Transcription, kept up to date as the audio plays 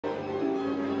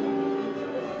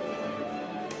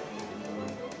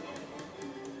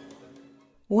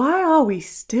Why are we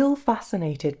still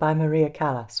fascinated by Maria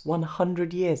Callas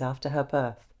 100 years after her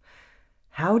birth?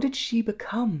 How did she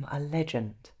become a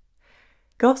legend?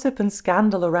 Gossip and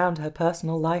scandal around her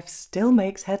personal life still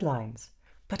makes headlines.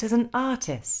 But as an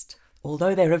artist,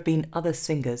 although there have been other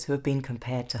singers who have been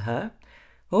compared to her,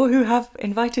 or who have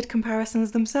invited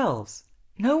comparisons themselves,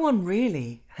 no one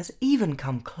really has even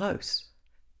come close.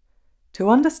 To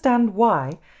understand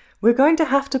why, we're going to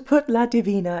have to put La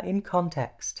Divina in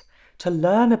context, to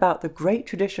learn about the great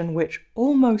tradition which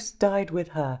almost died with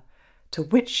her, to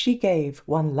which she gave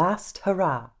one last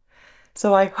hurrah.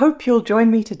 So I hope you'll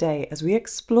join me today as we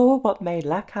explore what made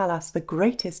La Callas the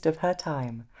greatest of her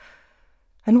time,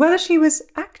 and whether she was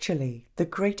actually the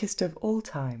greatest of all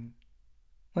time.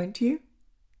 Won't you?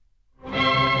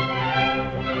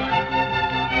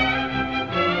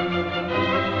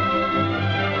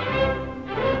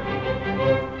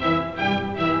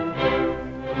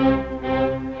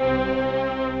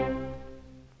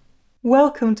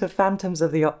 Welcome to Phantoms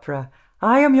of the Opera.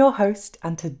 I am your host,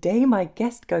 and today my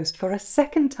guest ghost for a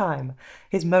second time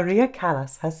is Maria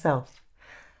Callas herself.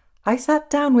 I sat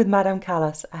down with Madame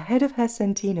Callas ahead of her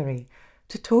centenary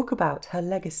to talk about her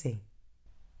legacy.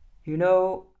 You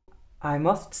know, I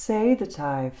must say that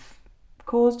I've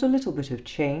caused a little bit of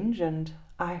change, and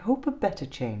I hope a better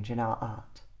change in our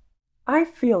art. I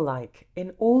feel like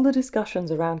in all the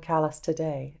discussions around Callas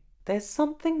today, there's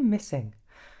something missing.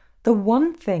 The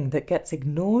one thing that gets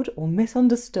ignored or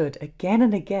misunderstood again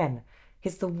and again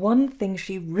is the one thing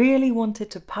she really wanted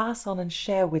to pass on and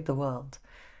share with the world,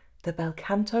 the Bel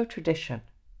Canto tradition.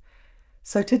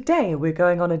 So today we're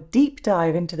going on a deep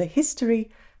dive into the history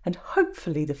and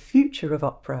hopefully the future of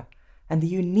opera and the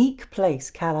unique place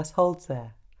Callas holds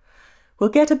there. We'll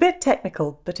get a bit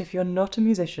technical, but if you're not a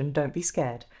musician, don't be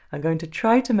scared. I'm going to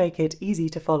try to make it easy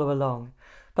to follow along.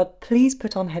 But please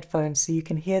put on headphones so you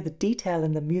can hear the detail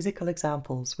in the musical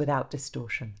examples without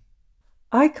distortion.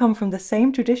 I come from the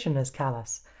same tradition as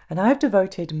Callas, and I've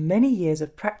devoted many years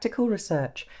of practical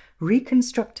research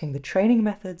reconstructing the training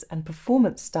methods and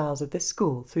performance styles of this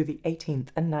school through the 18th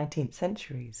and 19th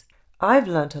centuries. I've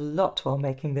learnt a lot while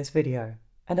making this video,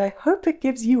 and I hope it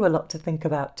gives you a lot to think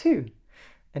about too.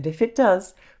 And if it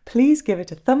does, please give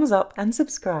it a thumbs up and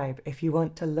subscribe if you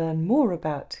want to learn more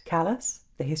about Callas,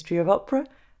 the history of opera,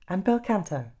 and Bel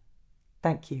Canto.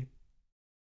 Thank you.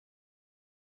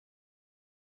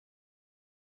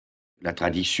 La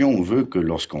tradition veut que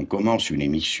lorsqu'on commence une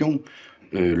émission,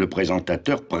 le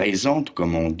présentateur présente,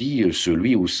 comme on dit,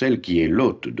 celui ou celle qui est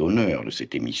l'hôte d'honneur de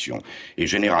cette émission. Et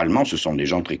généralement, ce sont des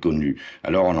gens très connus.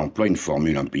 Alors on emploie une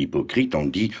formule un peu hypocrite, on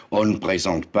dit « on ne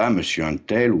présente pas monsieur un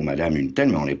tel ou madame une telle »,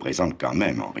 mais on les présente quand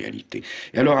même en réalité.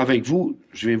 Et alors avec vous,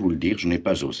 je vais vous le dire, je n'ai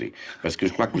pas osé. Parce que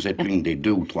je crois que vous êtes une des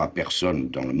 2 ou 3 personnes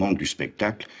dans le monde du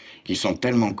spectacle qui sont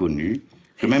tellement connues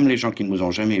que même les gens qui ne vous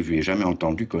ont jamais vu et jamais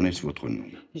entendu connaissent votre nom.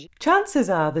 Chances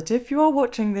are that if you are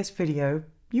watching this video,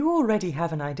 you already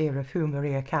have an idea of who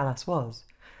Maria Callas was.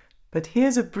 But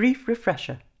here's a brief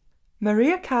refresher.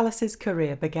 Maria Callas's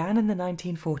career began in the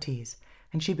 1940s,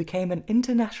 and she became an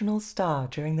international star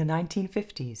during the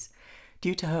 1950s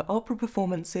due to her opera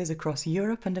performances across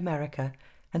Europe and America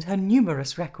and her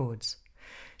numerous records.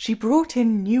 She brought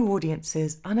in new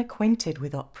audiences unacquainted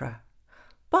with opera.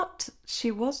 But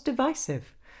she was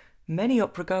divisive. Many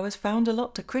opera-goers found a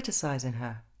lot to criticize in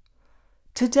her.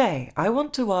 Today, I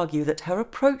want to argue that her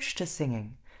approach to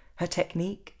singing, her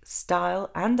technique, style,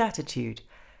 and attitude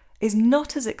is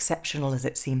not as exceptional as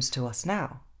it seems to us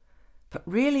now, but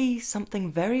really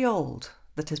something very old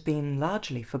that has been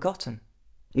largely forgotten.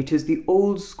 It is the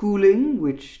old schooling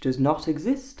which does not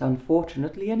exist,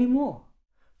 unfortunately, anymore.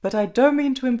 But I don't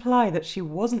mean to imply that she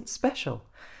wasn't special.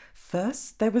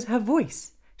 First, there was her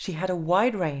voice. She had a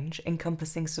wide range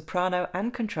encompassing soprano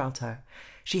and contralto.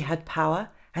 She had power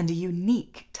and a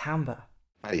unique timbre.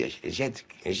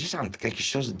 Je sens quelque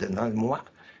chose dans moi,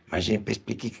 mais je peux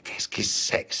expliquer qu'est-ce que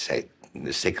c'est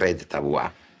le secret de ta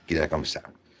voix qui est comme ça.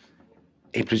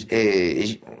 Et plus,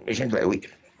 oui,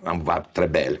 une voix très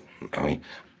belle, oui.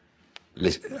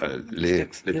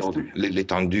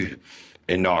 L'étendue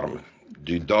énorme,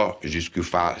 du do jusqu'au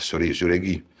fa sur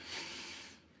l'aigu,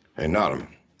 énorme.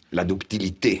 La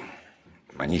ductilité,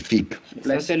 magnifique.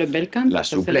 C'est le Bel Canto, la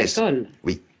souplesse,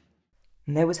 oui.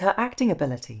 And there was her acting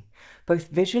ability. Both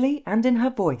visually and in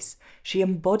her voice, she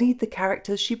embodied the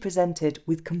characters she presented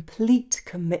with complete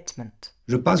commitment.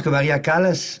 Je pense que Maria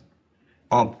Callas,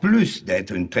 en plus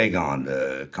d'être une très grande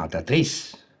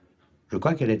cantatrice, je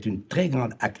crois qu'elle est une très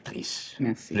grande actrice.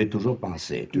 Merci. Je l'ai toujours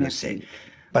pensé, tu le sais.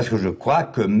 Parce que je crois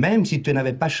que même si tu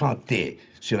n'avais pas chanté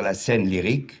sur la scène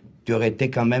lyrique, tu aurais été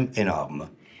quand même énorme.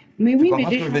 Mais Tu oui,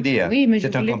 comprends ce que je veux dire? oui, mais je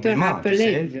C'est un voulais te compliment, tu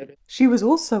rappeler. sais. She was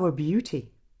also a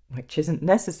beauty, which isn't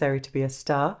necessary to be a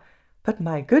star, but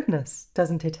my goodness,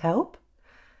 doesn't it help?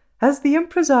 As the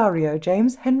impresario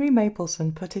James Henry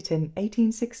Mapleson put it in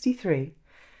 1863,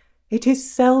 it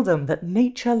is seldom that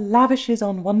nature lavishes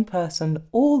on one person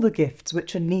all the gifts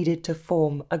which are needed to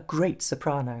form a great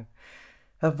soprano.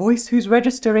 A voice whose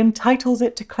register entitles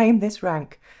it to claim this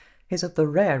rank is of the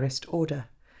rarest order.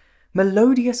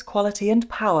 Melodious quality and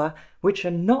power, which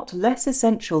are not less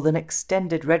essential than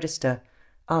extended register,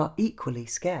 are equally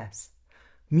scarce.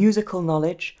 Musical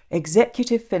knowledge,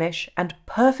 executive finish, and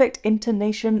perfect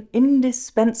intonation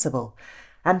indispensable,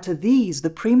 and to these the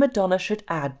prima donna should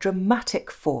add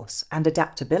dramatic force and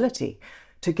adaptability,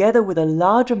 together with a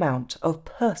large amount of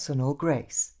personal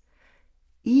grace.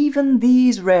 Even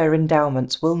these rare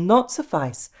endowments will not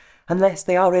suffice unless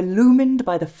they are illumined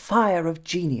by the fire of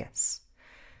genius.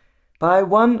 By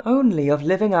one only of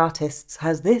living artists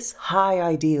has this high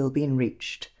ideal been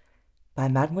reached, by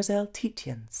Mademoiselle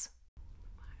Tietjens.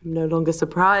 I'm no longer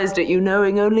surprised at you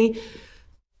knowing only...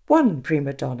 One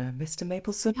prima donna, Mr.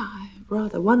 Mapleson. I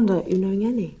rather wonder at you knowing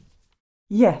any.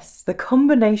 Yes, the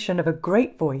combination of a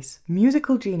great voice,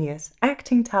 musical genius,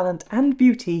 acting talent, and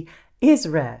beauty is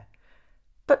rare,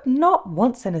 but not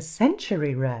once in a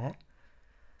century rare.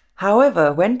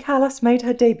 However, when Callas made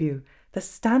her debut, the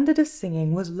standard of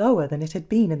singing was lower than it had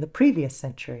been in the previous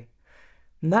century.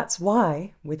 And that's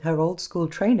why, with her old-school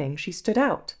training, she stood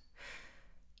out.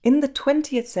 In the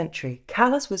 20th century,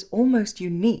 Callas was almost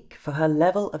unique for her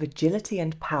level of agility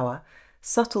and power,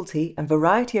 subtlety and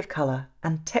variety of colour,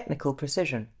 and technical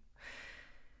precision.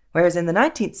 Whereas in the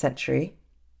 19th century,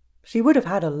 she would have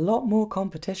had a lot more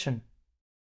competition.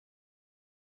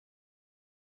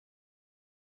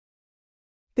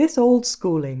 This old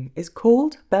schooling is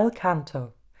called Bel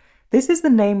Canto. This is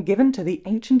the name given to the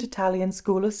ancient Italian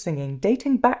school of singing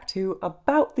dating back to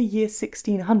about the year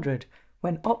 1600,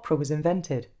 when opera was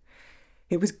invented.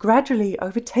 It was gradually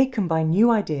overtaken by new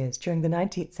ideas during the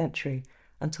 19th century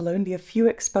until only a few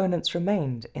exponents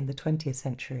remained in the 20th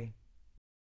century.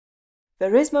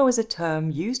 Verismo is a term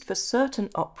used for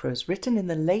certain operas written in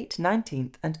the late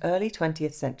 19th and early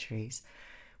 20th centuries,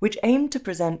 which aimed to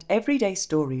present everyday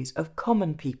stories of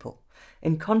common people,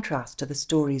 in contrast to the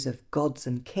stories of gods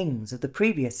and kings of the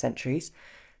previous centuries,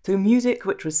 through music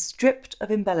which was stripped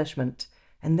of embellishment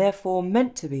and therefore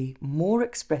meant to be more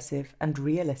expressive and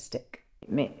realistic.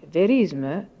 Mais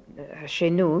Verisme,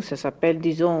 chez nous, ça s'appelle,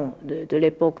 disons, de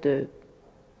l'époque de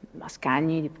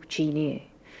Mascagni, de Puccini.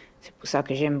 C'est pour ça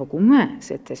que j'aime beaucoup moins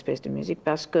cette espèce de musique,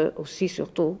 parce que aussi,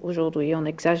 surtout, aujourd'hui, on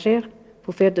exagère.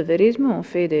 Pour faire de Verisme, on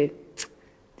fait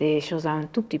des choses un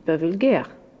tout petit peu vulgaires.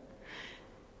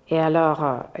 Et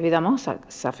alors, évidemment, ça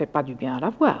ne fait pas du bien à la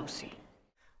voix aussi.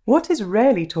 What is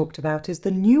rarely talked about is the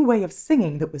new way of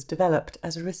singing that was developed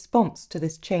as a response to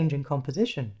this change in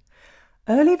composition.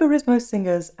 Early Verismo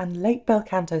singers and late Bel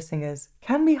Canto singers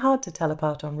can be hard to tell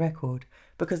apart on record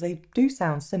because they do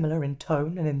sound similar in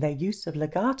tone and in their use of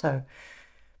legato,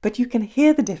 but you can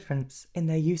hear the difference in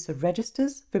their use of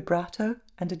registers, vibrato,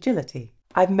 and agility.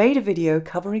 I've made a video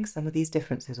covering some of these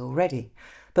differences already,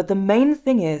 but the main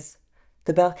thing is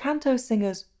the Bel Canto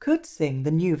singers could sing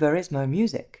the new Verismo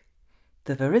music.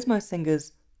 The Verismo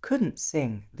singers couldn't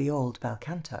sing the old Bel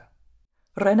Canto.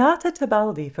 Renata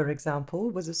Tebaldi, for example,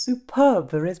 was a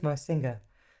superb Verismo singer.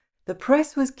 The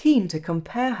press was keen to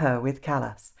compare her with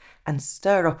Callas and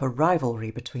stir up a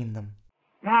rivalry between them.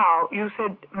 Now, you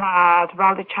said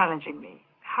Tebaldi challenging me.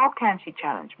 How can she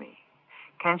challenge me?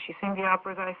 Can she sing the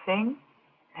operas I sing?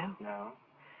 No.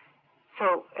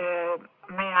 So,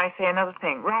 may I say another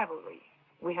thing? Rivalry.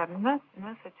 We have no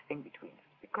such thing between us,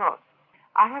 because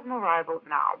I have no rival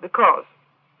now, because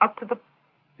up to the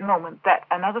moment that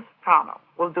another soprano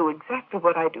will do exactly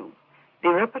what I do, the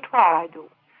repertoire I do,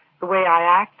 the way I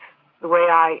act, the way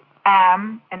I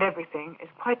am, and everything is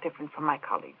quite different from my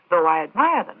colleagues, though I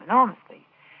admire them enormously.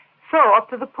 So, up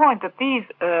to the point that these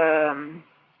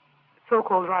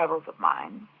so-called rivals of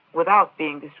mine, without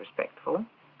being disrespectful,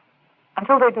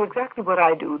 until they do exactly what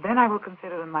I do, then I will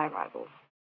consider them my rivals.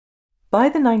 By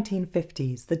the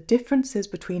 1950s, the differences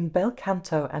between Bel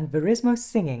Canto and Verismo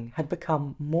singing had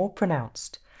become more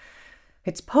pronounced.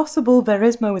 It's possible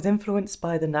Verismo was influenced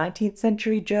by the 19th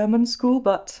century German school,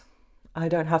 but I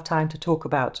don't have time to talk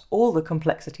about all the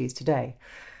complexities today.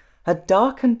 A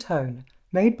darkened tone,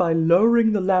 made by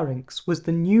lowering the larynx, was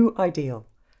the new ideal,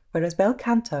 whereas Bel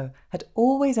Canto had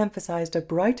always emphasized a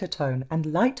brighter tone and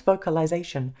light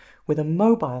vocalization with a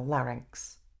mobile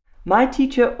larynx. My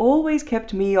teacher always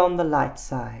kept me on the light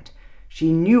side.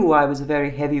 She knew I was a very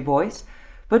heavy voice,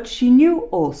 But she knew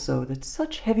also that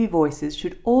such heavy voices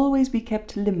should always be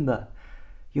kept limber.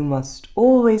 You must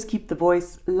always keep the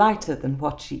voice lighter than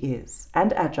what she is,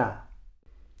 and agile.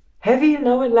 Heavy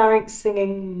lower larynx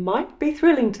singing might be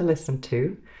thrilling to listen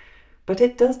to, but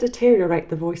it does deteriorate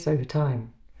the voice over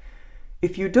time.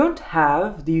 If you don't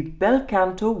have the bel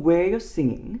canto way of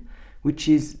singing, which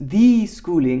is the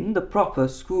schooling, the proper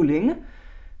schooling,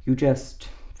 you just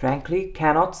frankly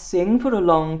cannot sing for a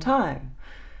long time.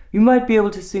 You might be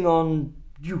able to sing on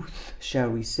youth, shall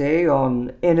we say,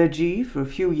 on energy for a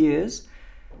few years,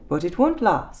 but it won't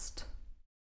last.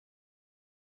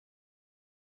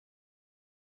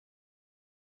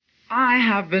 I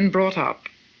have been brought up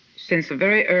since a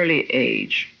very early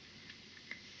age,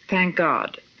 thank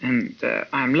God, and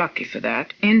I'm lucky for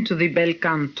that, into the bel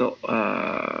canto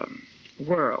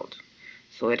world.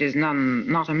 So it is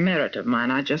not a merit of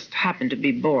mine. I just happened to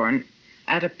be born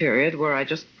at a period where I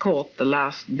just caught the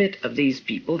last bit of these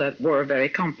people that were very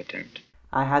competent.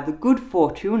 I had the good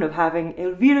fortune of having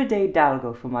Elvira de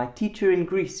Hidalgo for my teacher in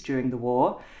Greece during the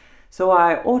war, so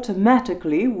I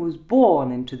automatically was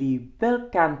born into the bel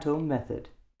canto method.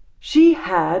 She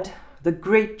had the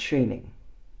great training,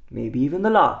 maybe even the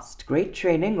last great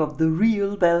training of the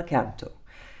real bel canto.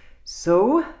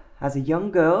 So, as a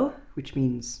young girl, which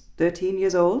means 13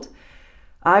 years old,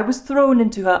 I was thrown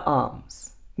into her arms,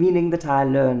 meaning that I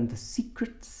learned the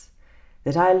secrets,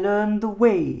 that I learned the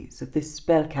ways of this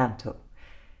bel canto,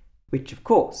 which, of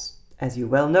course, as you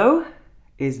well know,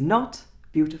 is not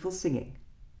beautiful singing.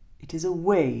 It is a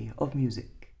way of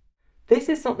music. This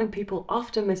is something people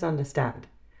often misunderstand,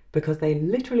 because they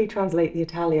literally translate the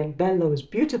Italian bello as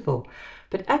beautiful,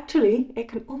 but actually it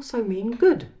can also mean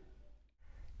good.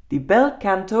 The bel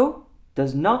canto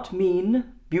does not mean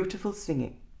beautiful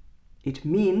singing. It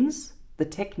means the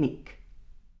technique.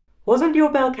 Wasn't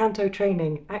your bel canto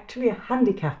training actually a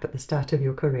handicap at the start of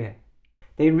your career?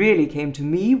 They really came to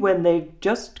me when they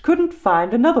just couldn't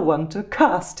find another one to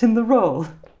cast in the role.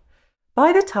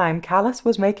 By the time Callas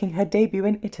was making her debut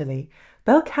in Italy,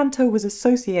 bel canto was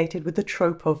associated with the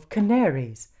trope of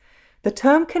canaries. The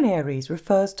term canaries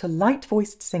refers to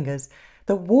light-voiced singers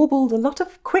that warbled a lot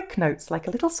of quick notes like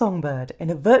a little songbird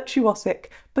in a virtuosic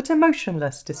but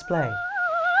emotionless display.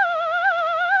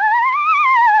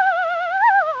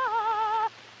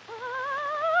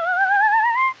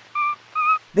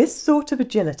 This sort of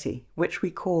agility, which we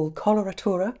call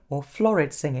coloratura or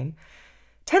florid singing,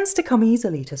 tends to come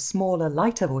easily to smaller,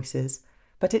 lighter voices,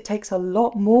 but it takes a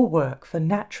lot more work for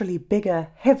naturally bigger,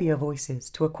 heavier voices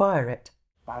to acquire it.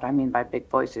 What I mean by big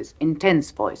voices,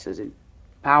 intense voices,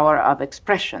 power of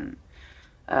expression,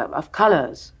 of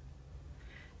colors,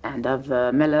 and of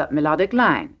melodic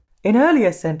line. In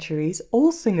earlier centuries,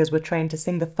 all singers were trained to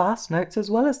sing the fast notes as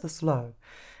well as the slow.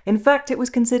 In fact, it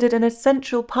was considered an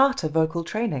essential part of vocal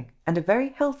training and a very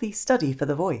healthy study for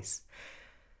the voice.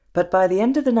 But by the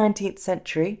end of the 19th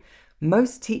century,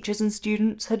 most teachers and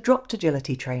students had dropped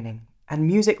agility training, and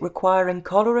music requiring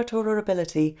coloratura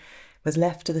ability was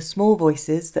left to the small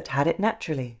voices that had it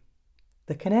naturally,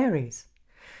 the canaries.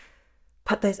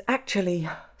 But there's actually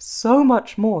so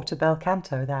much more to bel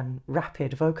canto than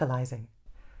rapid vocalizing.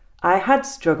 I had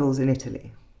struggles in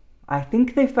Italy. I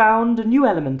think they found a new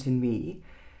element in me.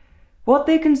 What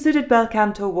they considered bel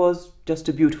canto was just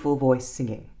a beautiful voice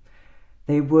singing.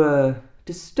 They were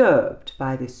disturbed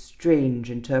by this strange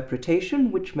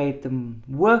interpretation which made them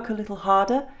work a little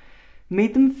harder,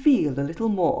 made them feel a little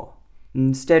more.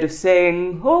 Instead of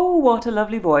saying, "Oh, what a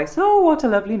lovely voice, oh, what a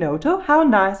lovely note, oh, how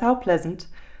nice, how pleasant,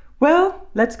 well,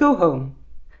 let's go home."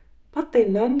 But they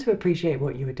learned to appreciate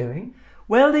what you were doing.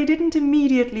 Well, they didn't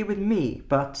immediately with me,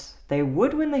 but they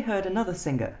would when they heard another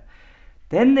singer.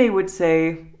 Then they would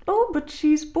say, "Oh, but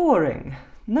she's boring.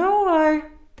 No, I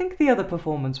think the other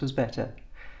performance was better."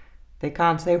 They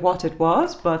can't say what it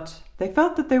was, but they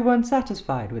felt that they weren't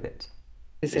satisfied with it.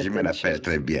 Je me rappelle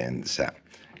très bien ça.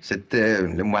 C'était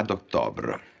le mois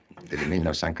d'octobre de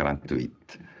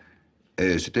 1948.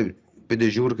 C'était peu de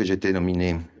jours que j'étais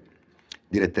nominé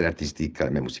directeur artistique à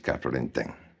la musicale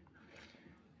florentin.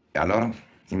 Et alors,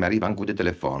 il m'arrive un coup de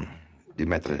téléphone du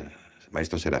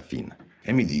maestro Serafine.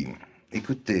 Et me dit,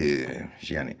 écoutez,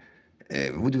 Gianni,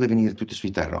 vous devez venir tout de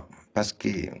suite à Rome parce que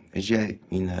j'ai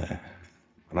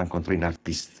rencontré une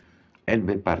artiste. Elle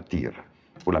veut partir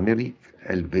pour l'Amérique,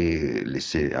 elle veut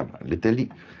laisser l'Italie.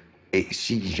 Et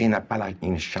si je n'ai pas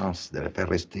une chance de la faire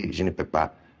rester, je ne peux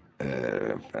pas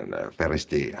la faire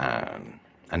rester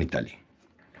en Italie.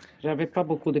 J'avais pas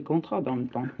beaucoup de contrats dans le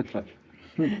temps.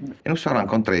 Et nous sommes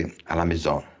rencontrés à la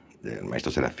maison du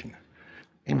maestro Serafine.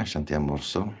 Il m'a chanté un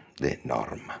morceau de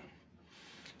Norma.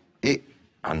 Et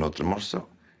un autre morceau.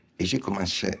 Et j'ai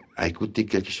commencé à écouter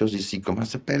quelque chose ici, comment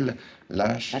ça s'appelle?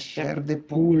 La chair de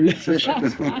poule. La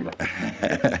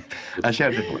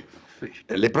chair de poule.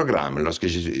 Les programmes, lorsque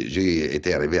j'ai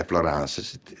été arrivé à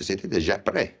Florence, c'était déjà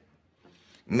prêt.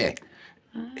 Mais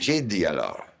j'ai dit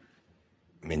alors,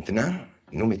 maintenant,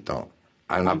 nous mettons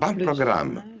en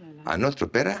avant-programme à notre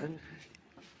opéra.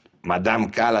 Madame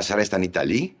Callas reste en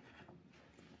Italie,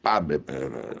 pas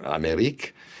en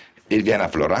Amérique. Elle vient à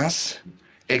Florence.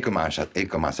 Elle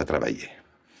commence à travailler.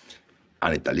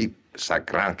 En Italie, sa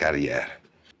grande carrière.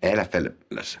 Elle a fait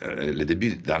le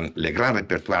début dans le grand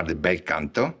répertoire de Bel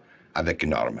Canto avec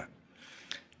Norme.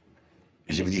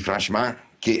 Je vous dis franchement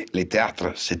que les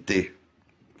théâtres, c'était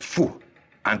fou,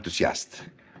 enthousiaste.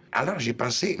 Alors j'ai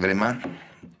pensé vraiment,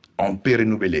 on peut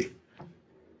renouveler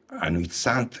un Nuit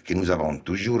Sainte que nous avons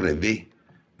toujours rêvé,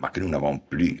 mais que nous n'avons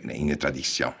plus une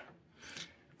tradition.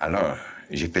 Alors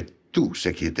j'ai fait tout ce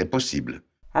qui était possible.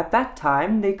 At that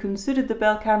time, they considered the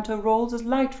bel canto roles as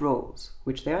light roles,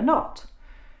 which they are not.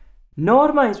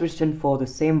 Norma is written for the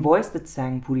same voice that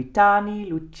sang Puritani,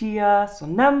 Lucia,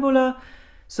 Sonnambula,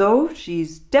 so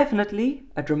she's definitely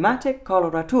a dramatic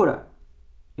coloratura.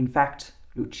 In fact,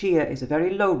 Lucia is a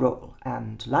very low role,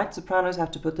 and light sopranos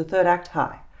have to put the third act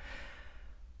high.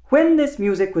 When this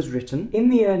music was written, In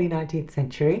the early 19th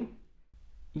century,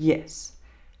 yes,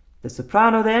 the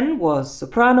soprano then was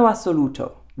soprano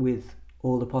assoluto, with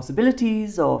all the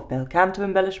possibilities of bel canto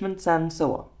embellishments and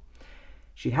so on.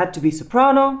 She had to be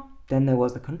soprano, then there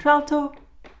was the contralto,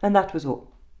 and that was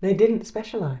all. they didn't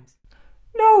specialise.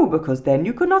 No, because then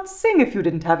you could not sing if you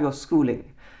didn't have your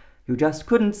schooling. You just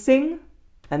couldn't sing,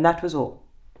 and that was all.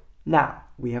 Now,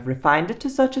 we have refined it to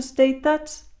such a state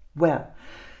that, well,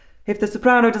 if the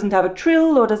soprano doesn't have a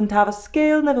trill or doesn't have a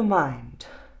scale, never mind.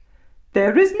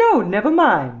 There is no never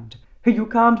mind. You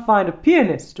can't find a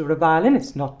pianist or a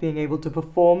violinist not being able to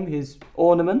perform his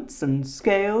ornaments and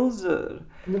scales. The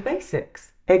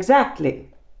basics.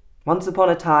 Exactly. Once upon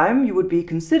a time, you would be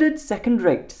considered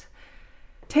second-rate.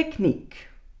 Technique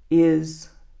is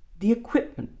the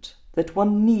equipment that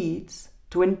one needs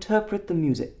to interpret the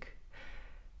music.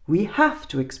 We have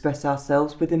to express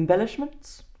ourselves with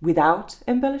embellishments, without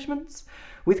embellishments,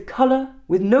 with colour,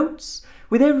 with notes,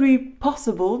 with every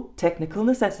possible technical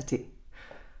necessity.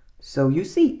 So you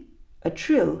see, a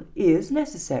trill is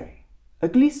necessary, a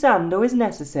glissando is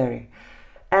necessary,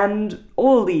 and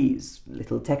all these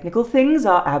little technical things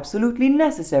are absolutely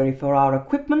necessary for our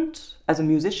equipment as a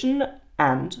musician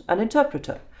and an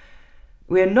interpreter.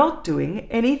 We're not doing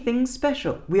anything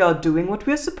special. We are doing what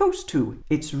we're supposed to.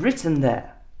 It's written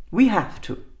there. We have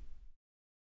to.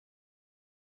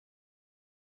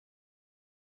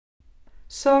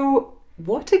 So,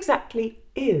 what exactly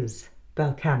is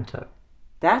bel canto?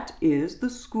 That is the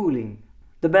schooling.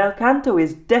 The bel canto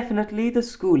is definitely the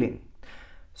schooling.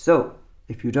 So,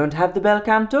 if you don't have the bel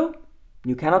canto,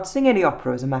 you cannot sing any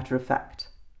opera, as a matter of fact.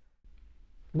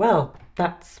 Well,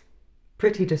 that's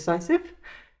pretty decisive.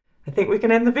 I think we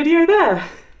can end the video there.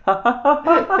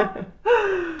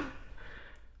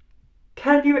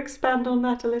 Can you expand on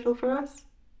that a little for us?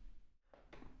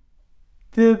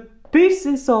 The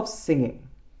basis of singing,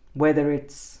 whether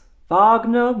it's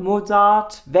Wagner,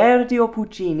 Mozart, Verdi or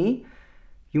Puccini,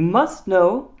 you must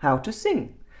know how to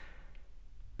sing.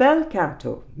 Bel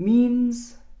canto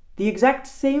means the exact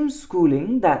same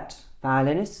schooling that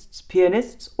violinists,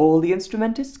 pianists, all the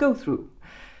instrumentists go through.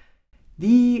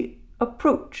 The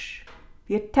approach,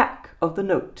 the attack of the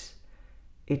note.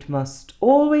 It must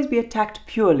always be attacked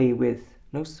purely with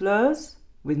no slurs,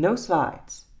 with no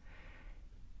slides.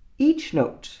 Each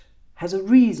note has a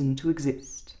reason to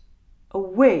exist, a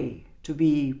way to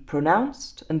be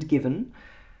pronounced and given,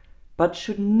 but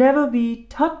should never be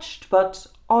touched but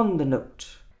on the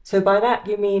note. So by that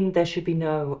you mean there should be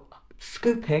no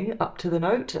scooping up to the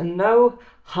note and no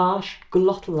harsh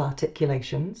glottal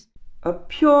articulations? A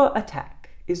pure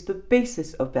attack is the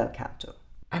basis of bel canto.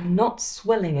 And not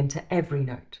swelling into every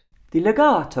note. The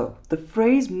legato, the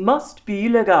phrase must be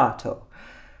legato.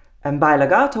 And by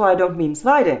legato I don't mean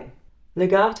sliding.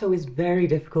 Legato is very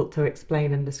difficult to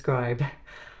explain and describe.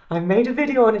 I made a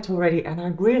video on it already and I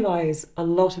realise a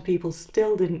lot of people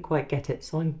still didn't quite get it,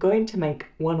 so I'm going to make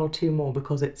one or two more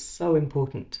because it's so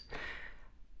important.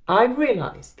 I've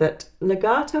realised that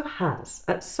legato has,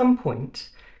 at some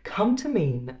point, come to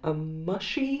mean a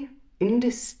mushy,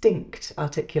 indistinct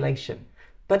articulation.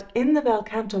 But in the bel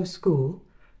canto school,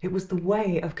 it was the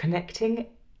way of connecting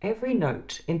every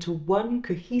note into one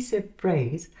cohesive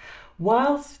phrase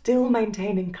while still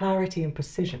maintaining clarity and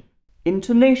precision.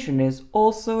 Intonation is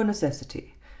also a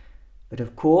necessity. But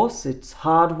of course, it's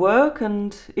hard work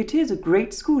and it is a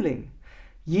great schooling.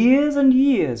 Years and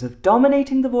years of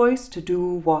dominating the voice to do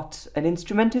what an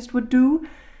instrumentist would do,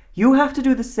 you have to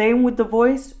do the same with the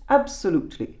voice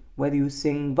absolutely, whether you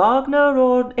sing Wagner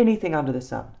or anything under the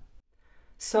sun.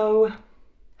 So,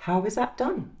 how is that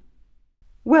done?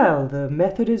 Well, the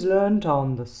method is learnt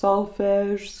on the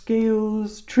solfège,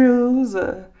 scales, trills.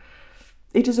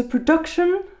 It is a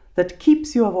production that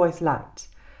keeps your voice light.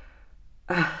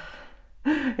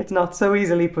 It's not so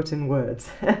easily put in words.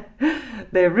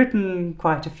 They've written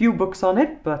quite a few books on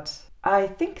it, but I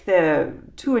think they're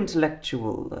too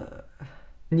intellectual.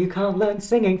 You can't learn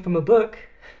singing from a book.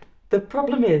 The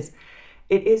problem is,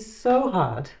 it is so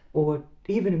hard, or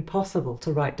even impossible,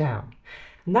 to write down.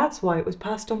 And that's why it was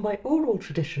passed on by oral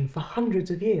tradition for hundreds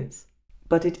of years.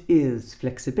 But it is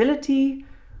flexibility,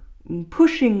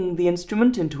 pushing the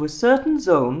instrument into a certain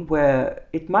zone where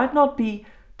it might not be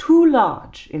too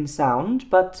large in sound,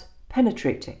 but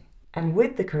penetrating. And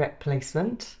with the correct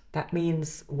placement, that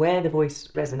means where the voice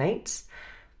resonates,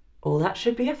 all that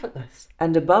should be effortless.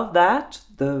 And above that,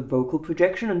 the vocal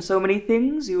projection and so many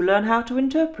things, you learn how to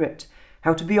interpret,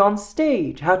 how to be on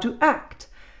stage, how to act.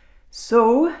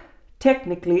 So,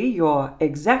 technically, you're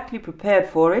exactly prepared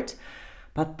for it,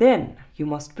 but then you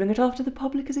must bring it off to the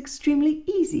public as extremely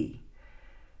easy.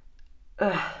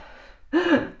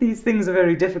 These things are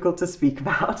very difficult to speak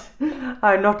about.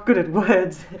 I'm not good at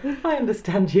words. I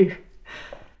understand you.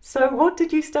 So what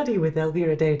did you study with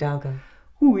Elvira de Hidalgo?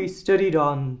 We studied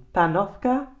on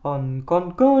Panofka, on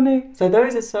Concone. So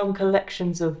those are some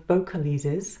collections of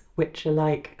vocalises, which are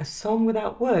like a song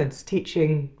without words,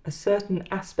 teaching a certain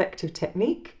aspect of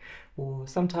technique, or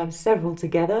sometimes several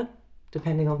together,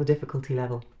 depending on the difficulty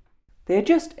level. They're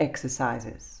just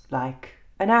exercises, like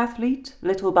an athlete,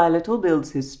 little by little,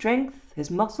 builds his strength, his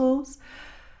muscles.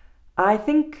 I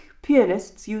think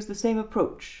pianists use the same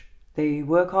approach. They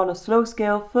work on a slow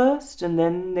scale first, and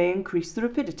then they increase the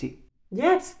rapidity.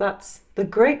 Yes, that's the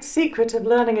great secret of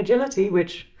learning agility,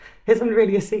 which isn't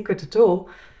really a secret at all,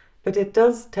 but it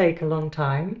does take a long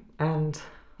time, and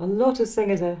a lot of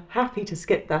singers are happy to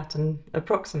skip that and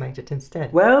approximate it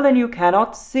instead. Well, then you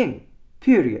cannot sing,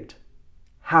 period.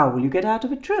 How will you get out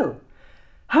of a trill?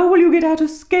 How will you get out of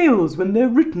scales when they're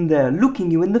written there,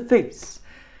 looking you in the face?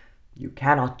 You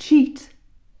cannot cheat,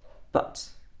 but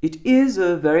it is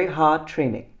a very hard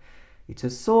training. It's a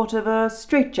sort of a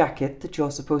straitjacket that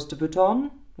you're supposed to put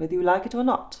on, whether you like it or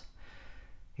not.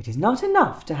 It is not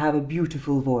enough to have a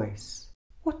beautiful voice.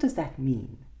 What does that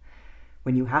mean?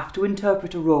 When you have to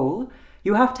interpret a role,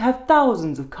 you have to have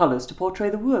thousands of colours to portray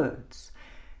the words.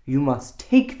 You must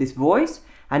take this voice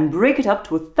and break it up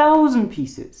to 1,000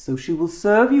 pieces, so she will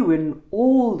serve you in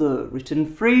all the written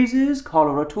phrases,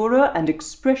 coloratura, and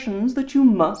expressions that you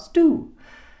must do.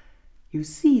 You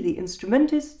see, the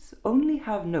instrumentists only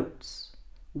have notes.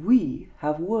 We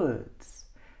have words.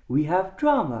 We have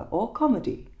drama or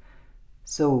comedy.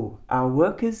 So our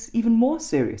work is even more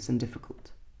serious and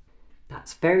difficult.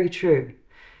 That's very true.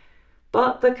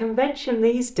 But the convention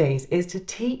these days is to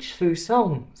teach through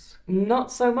songs, not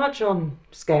so much on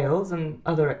scales and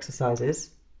other exercises,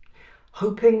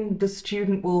 hoping the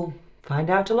student will find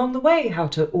out along the way how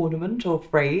to ornament or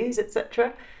phrase,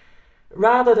 etc.,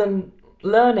 rather than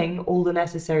learning all the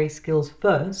necessary skills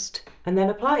first and then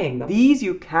applying them. These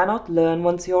you cannot learn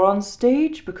once you're on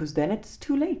stage, because then it's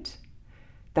too late.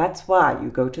 That's why you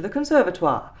go to the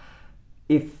conservatoire,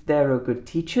 if there are good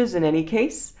teachers in any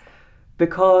case,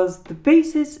 because the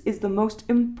basis is the most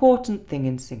important thing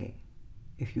in singing.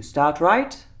 If you start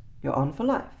right, you're on for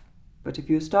life. But if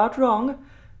you start wrong,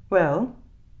 well,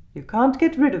 you can't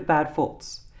get rid of bad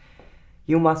faults.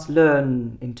 You must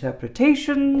learn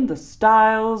interpretation, the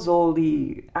styles, all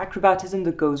the acrobatism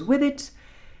that goes with it,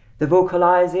 the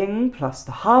vocalizing plus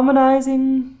the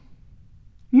harmonizing.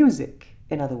 Music,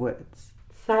 in other words.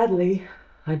 Sadly,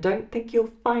 I don't think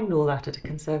you'll find all that at a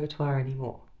conservatoire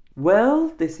anymore.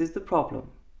 Well, this is the problem.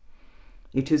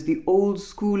 It is the old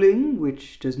schooling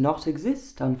which does not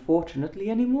exist, unfortunately,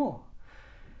 anymore.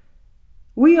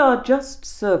 We are just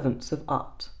servants of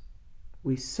art.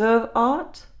 We serve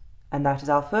art, and that is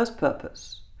our first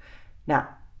purpose. Now,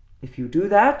 if you do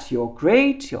that, you're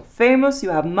great, you're famous, you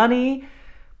have money,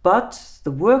 but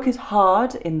the work is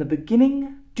hard in the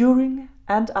beginning, during,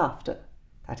 and after.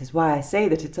 That is why I say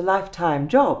that it's a lifetime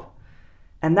job.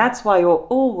 And that's why you're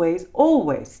always,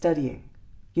 always studying.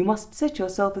 You must set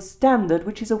yourself a standard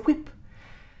which is a whip.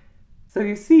 So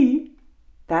you see,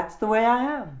 that's the way I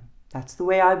am. That's the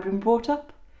way I've been brought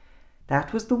up.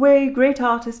 That was the way great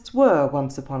artists were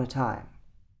once upon a time.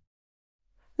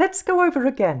 Let's go over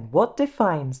again what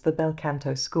defines the Bel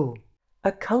Canto school.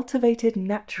 A cultivated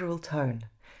natural tone,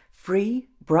 free,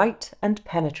 bright and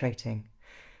penetrating.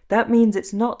 That means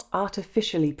it's not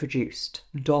artificially produced,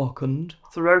 darkened,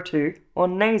 throaty, or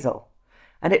nasal.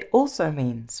 And it also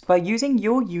means by using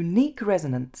your unique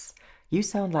resonance, you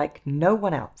sound like no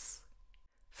one else.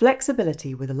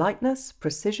 Flexibility with lightness,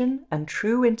 precision, and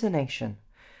true intonation.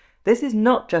 This is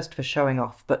not just for showing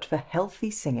off, but for healthy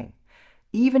singing.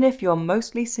 Even if you're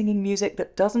mostly singing music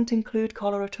that doesn't include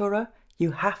coloratura,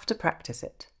 you have to practice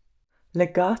it.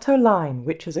 Legato line,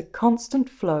 which is a constant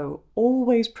flow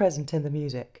always present in the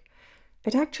music.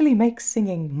 It actually makes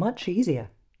singing much easier.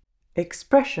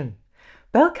 Expression.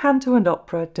 Bel canto and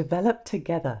opera develop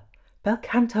together. Bel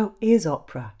canto is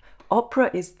opera.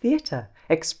 Opera is theatre,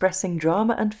 expressing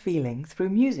drama and feeling through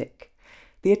music.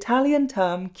 The Italian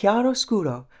term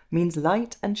chiaroscuro means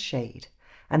light and shade,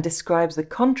 and describes the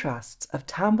contrasts of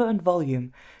timbre and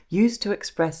volume used to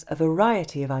express a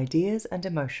variety of ideas and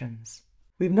emotions.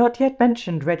 We've not yet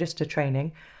mentioned register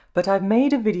training, but I've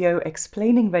made a video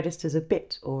explaining registers a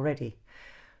bit already.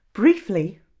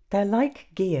 Briefly, they're like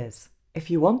gears. If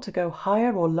you want to go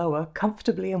higher or lower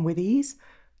comfortably and with ease,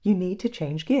 you need to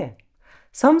change gear.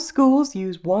 Some schools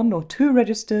use 1 or 2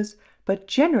 registers, but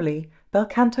generally Bel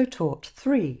canto taught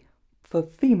 3, for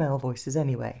female voices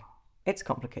anyway. It's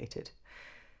complicated.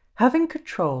 Having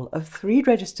control of 3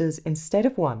 registers instead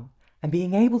of 1, and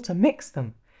being able to mix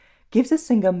them, gives a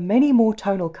singer many more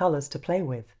tonal colours to play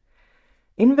with.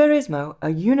 In Verismo, a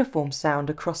uniform sound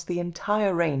across the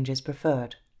entire range is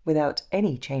preferred, without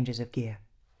any changes of gear.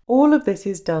 All of this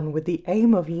is done with the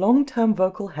aim of long-term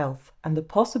vocal health and the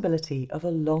possibility of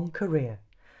a long career.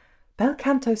 Bel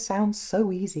canto sounds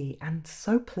so easy and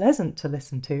so pleasant to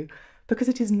listen to because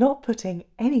it is not putting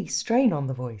any strain on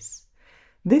the voice.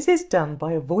 This is done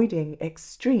by avoiding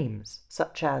extremes,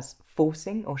 such as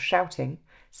forcing or shouting,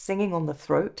 singing on the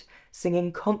throat,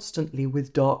 singing constantly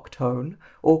with dark tone,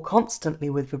 or constantly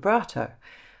with vibrato,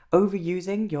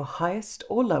 overusing your highest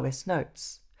or lowest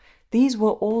notes. These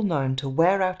were all known to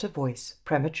wear out a voice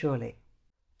prematurely.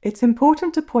 It's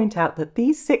important to point out that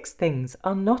these 6 things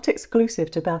are not exclusive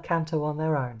to bel canto on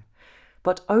their own,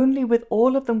 but only with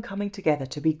all of them coming together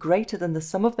to be greater than the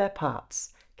sum of their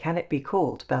parts can it be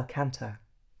called bel canto.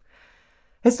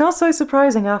 It's not so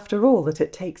surprising after all that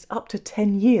it takes up to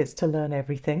 10 years to learn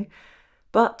everything,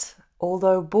 but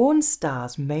although born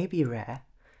stars may be rare,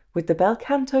 with the bel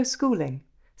canto schooling,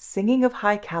 singing of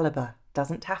high caliber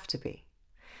doesn't have to be.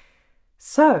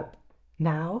 So,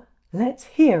 now let's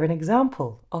hear an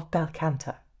example of bel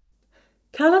canto.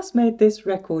 Callas made this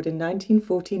record in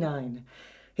 1949.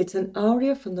 It's an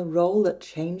aria from the role that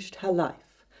changed her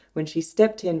life, when she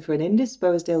stepped in for an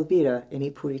indisposed Elvira in I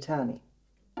Puritani.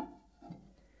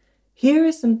 Here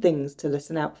are some things to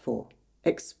listen out for.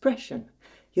 Expression.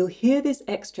 You'll hear this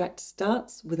extract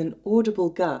starts with an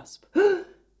audible gasp,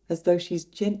 as though she's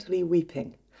gently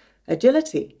weeping.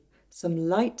 Agility. Some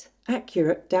light,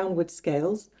 accurate downward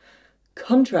scales.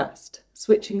 Contrast.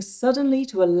 Switching suddenly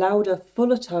to a louder,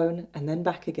 fuller tone and then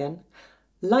back again.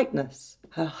 Lightness.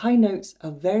 Her high notes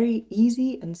are very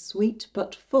easy and sweet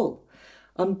but full.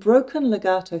 Unbroken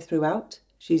legato throughout.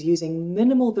 She's using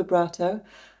minimal vibrato,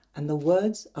 and the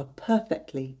words are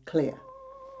perfectly clear.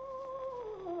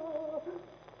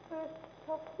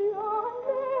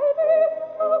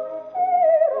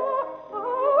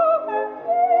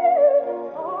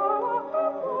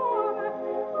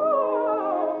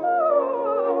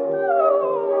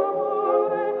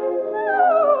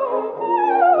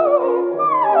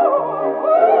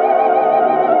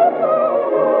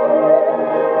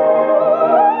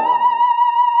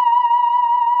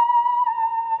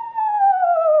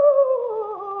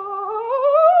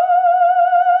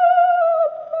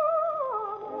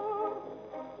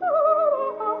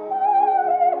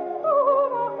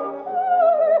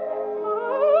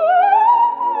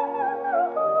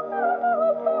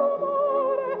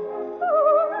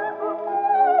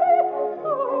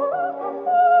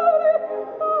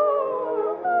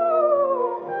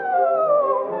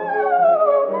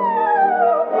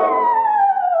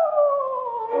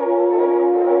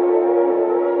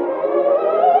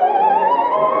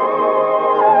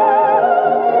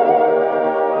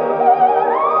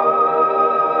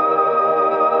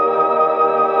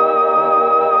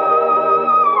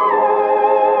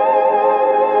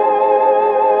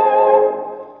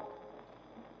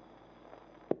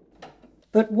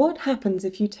 But what happens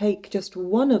if you take just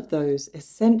one of those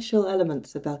essential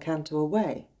elements of bel canto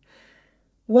away?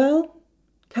 Well,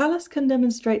 Callas can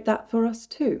demonstrate that for us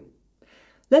too.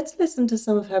 Let's listen to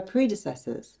some of her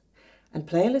predecessors and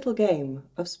play a little game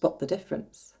of Spot the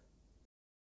Difference.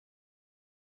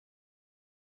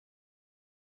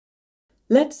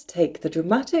 Let's take the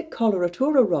dramatic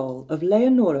coloratura role of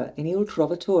Leonora in Il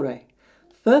Trovatore,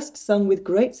 first sung with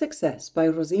great success by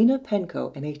Rosina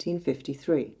Penko in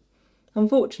 1853.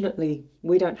 Unfortunately,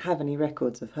 we don't have any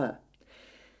records of her.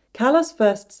 Callas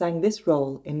first sang this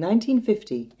role in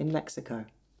 1950 in Mexico.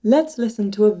 Let's listen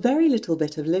to a very little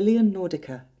bit of Lilian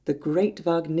Nordica, the great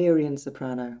Wagnerian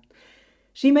soprano.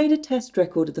 She made a test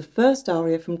record of the first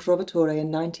aria from Trovatore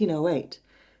in 1908,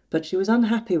 but she was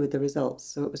unhappy with the results,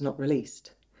 so it was not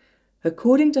released.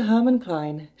 According to Hermann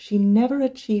Klein, she never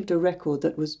achieved a record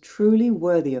that was truly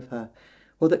worthy of her,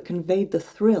 or that conveyed the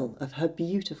thrill of her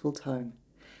beautiful tone.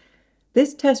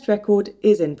 This test record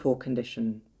is in poor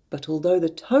condition, but although the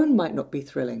tone might not be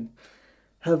thrilling,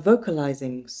 her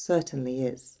vocalizing certainly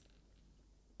is.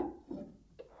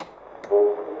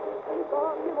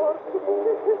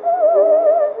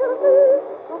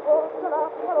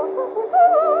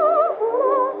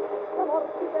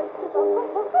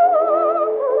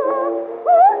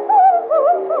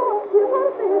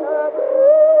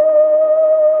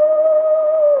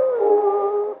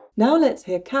 Now let's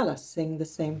hear Callas sing the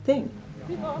same thing.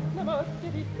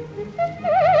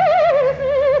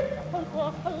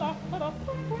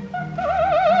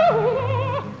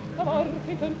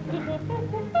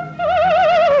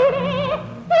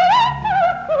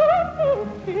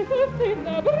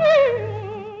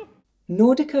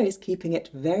 Nordica is keeping it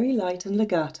very light and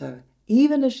legato,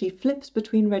 even as she flips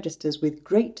between registers with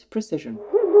great precision.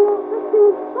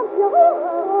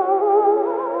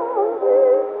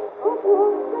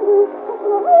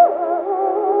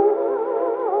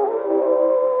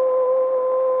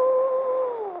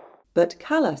 But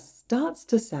Callas starts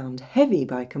to sound heavy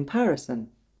by comparison.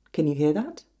 Can you hear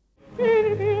that?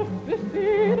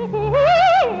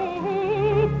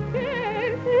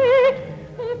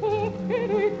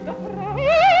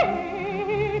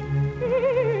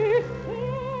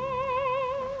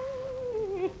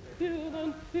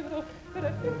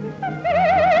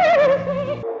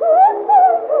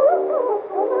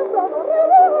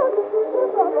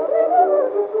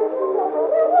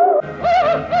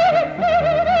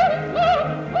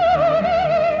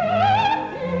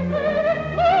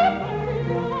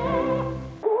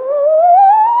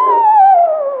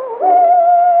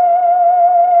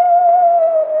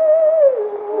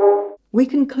 We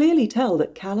can clearly tell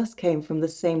that Callas came from the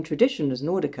same tradition as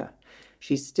Nordica.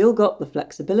 She's still got the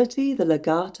flexibility, the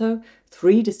legato,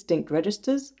 3 distinct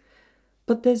registers,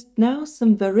 but there's now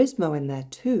some Verismo in there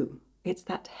too. It's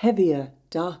that heavier,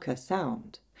 darker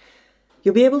sound.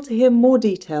 You'll be able to hear more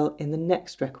detail in the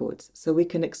next records, so we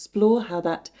can explore how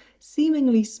that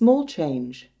seemingly small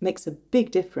change makes a big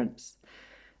difference,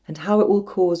 and how it will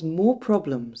cause more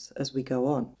problems as we go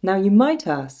on. Now you might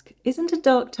ask, isn't a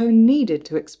dark tone needed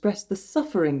to express the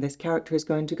suffering this character is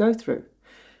going to go through?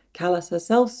 Callas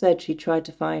herself said she tried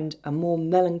to find a more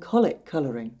melancholic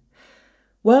colouring.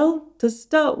 Well, to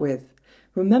start with,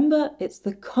 remember it's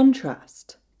the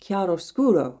contrast,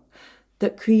 chiaroscuro,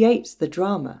 that creates the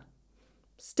drama.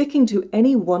 Sticking to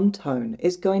any one tone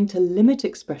is going to limit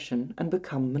expression and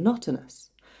become monotonous.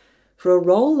 For a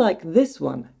role like this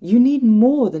one, you need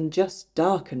more than just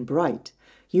dark and bright.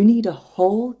 You need a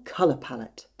whole colour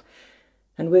palette.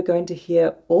 And we're going to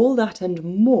hear all that and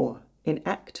more in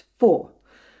Act 4,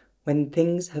 when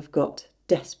things have got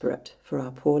desperate for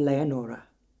our poor Leonora.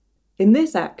 In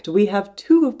this act, we have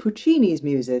 2 of Puccini's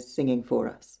muses singing for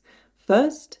us.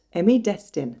 First,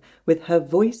 Destinn, with her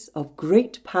voice of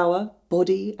great power,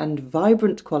 body, and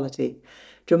vibrant quality,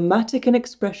 dramatic in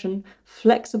expression,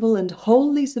 flexible and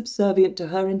wholly subservient to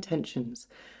her intentions,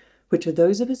 which are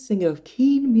those of a singer of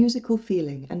keen musical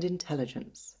feeling and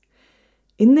intelligence.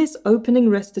 In this opening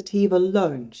recitative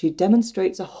alone, she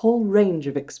demonstrates a whole range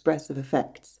of expressive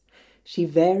effects. She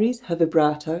varies her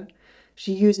vibrato,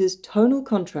 she uses tonal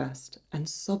contrast and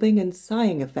sobbing and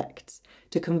sighing effects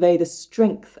to convey the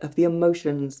strength of the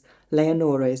emotions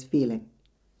Leonora is feeling.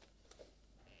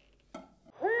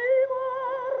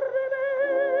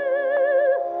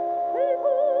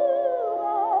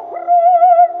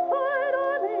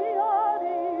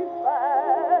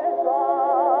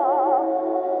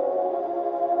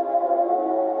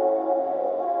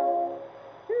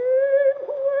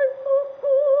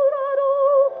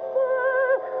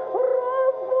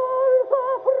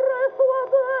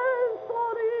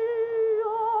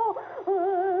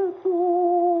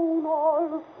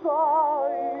 Song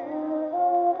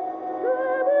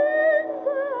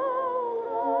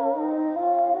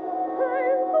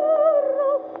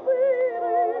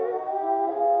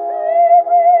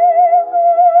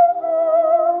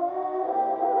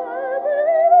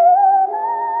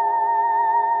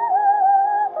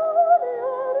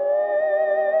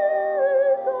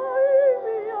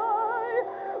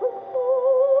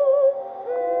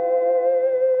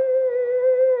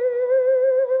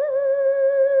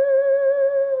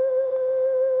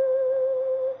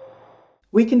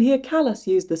We can hear Callas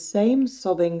use the same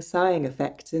sobbing, sighing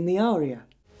effects in the aria.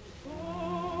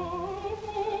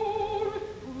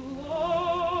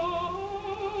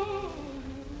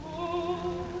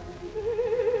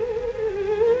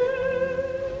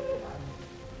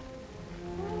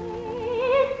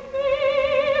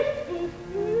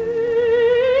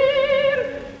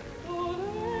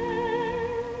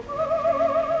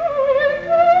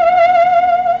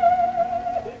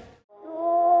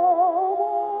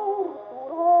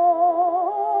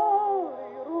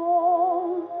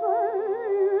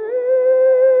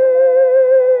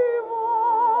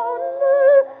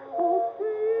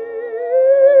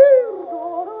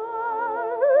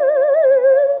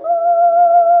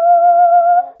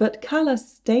 But Callas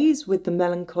stays with the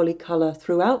melancholy colour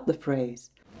throughout the phrase.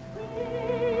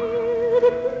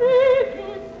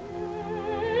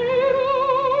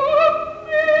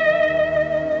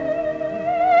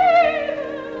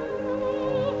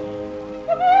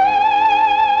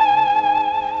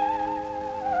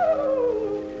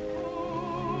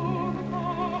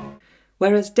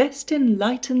 Whereas Destinn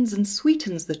lightens and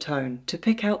sweetens the tone to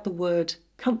pick out the word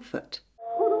comfort.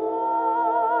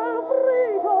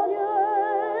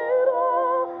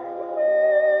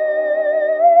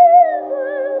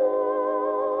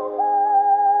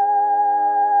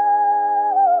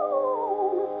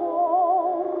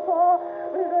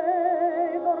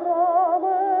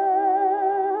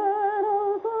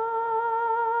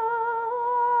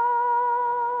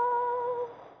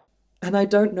 And I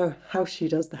don't know how she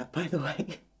does that, by the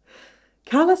way.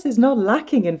 Callas is not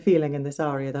lacking in feeling in this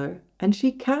aria, though, and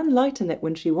she can lighten it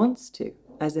when she wants to,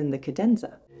 as in the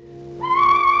cadenza.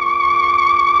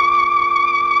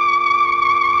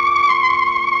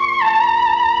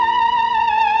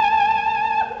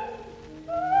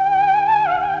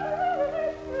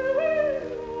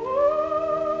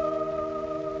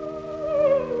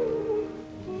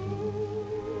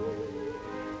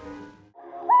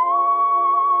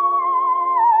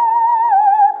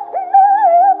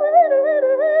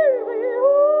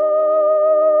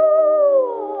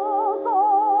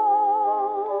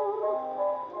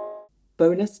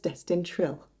 Bonus Destinn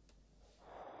trill.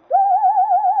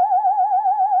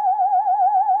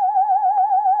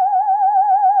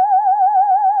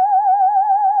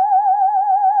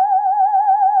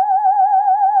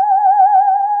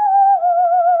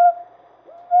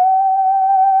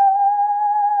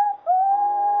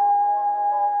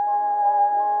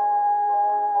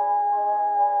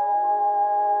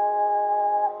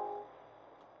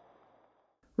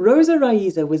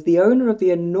 Raisa was the owner of the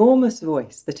enormous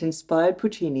voice that inspired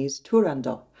Puccini's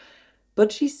Turandot,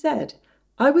 but she said,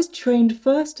 "I was trained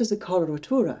first as a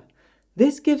coloratura.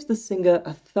 This gives the singer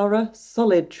a thorough,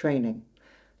 solid training,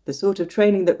 the sort of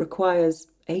training that requires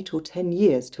 8 or 10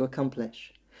 years to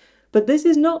accomplish. But this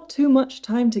is not too much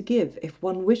time to give if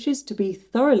one wishes to be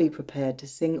thoroughly prepared to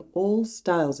sing all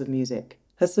styles of music.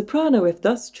 A soprano, if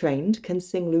thus trained, can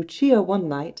sing Lucia one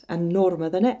night and Norma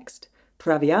the next,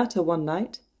 Traviata one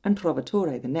night and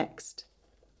Trovatore the next."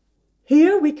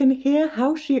 Here we can hear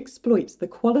how she exploits the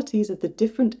qualities of the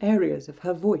different areas of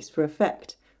her voice for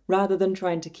effect, rather than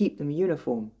trying to keep them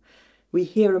uniform. We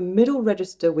hear a middle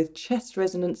register with chest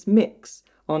resonance mix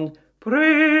on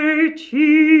Preci,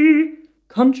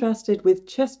 contrasted with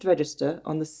chest register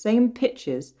on the same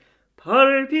pitches,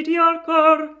 Palpiti al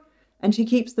cor, and she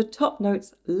keeps the top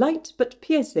notes light but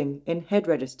piercing in head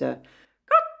register.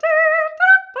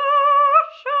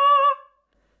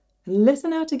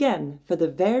 Listen out again for the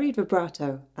varied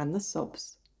vibrato and the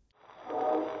sobs.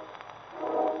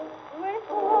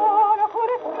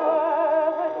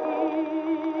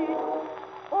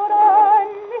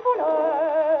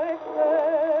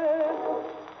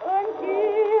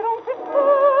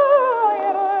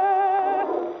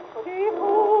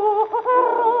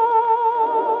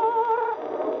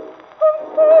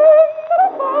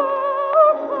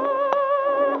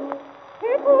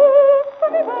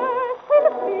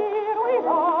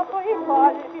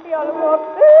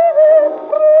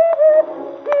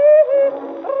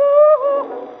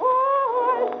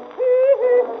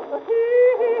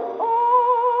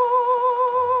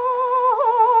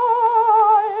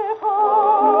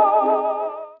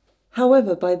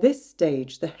 However, by this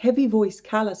stage, the heavy voice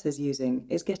Callas is using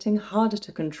is getting harder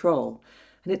to control,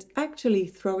 and it's actually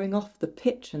throwing off the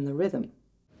pitch and the rhythm.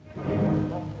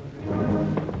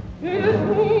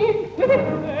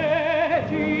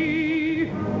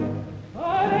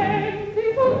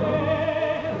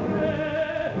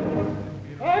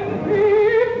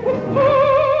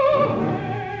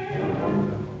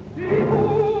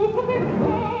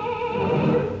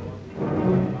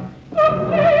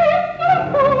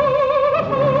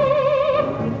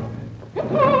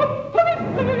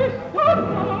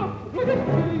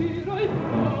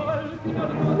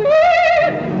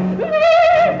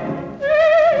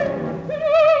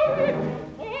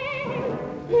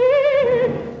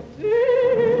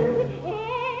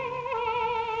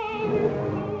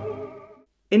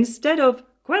 Instead of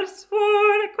quel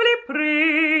suone quelli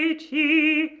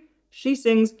preci, she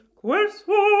sings quel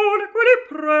suone quelli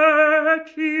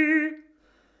preci.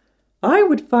 I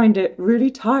would find it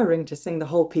really tiring to sing the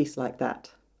whole piece like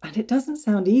that, and it doesn't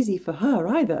sound easy for her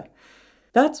either.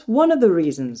 That's one of the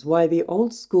reasons why the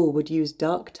old school would use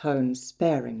dark tones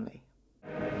sparingly.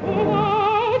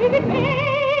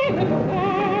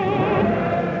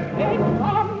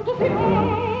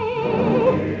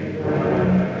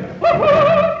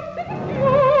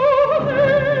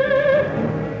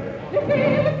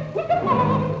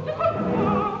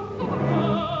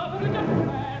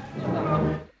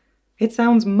 It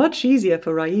sounds much easier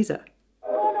for Raisa.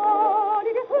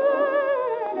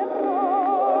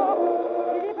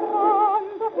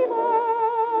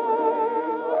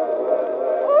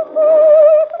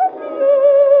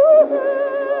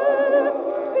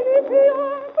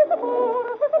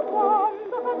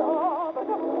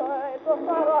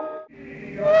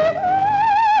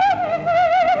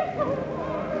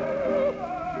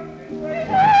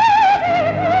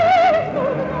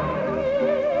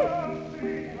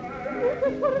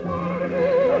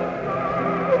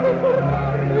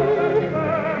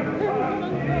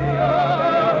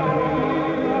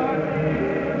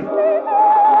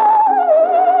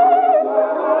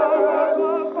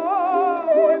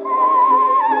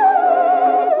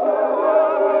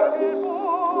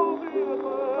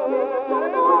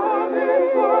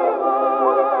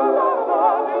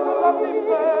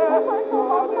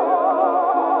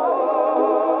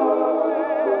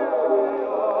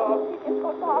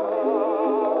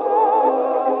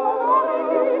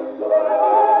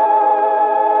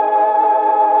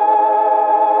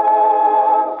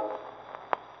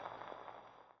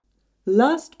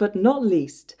 Last but not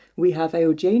least, we have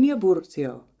Eugenia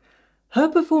Burzio. Her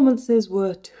performances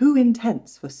were too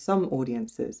intense for some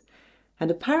audiences, and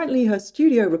apparently her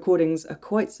studio recordings are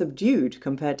quite subdued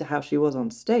compared to how she was on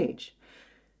stage.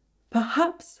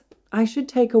 Perhaps I should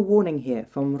take a warning here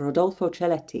from Rodolfo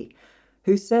Celletti,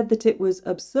 who said that it was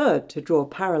absurd to draw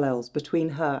parallels between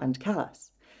her and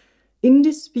Callas.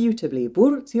 Indisputably,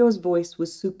 Burzio's voice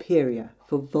was superior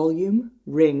for volume,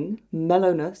 ring,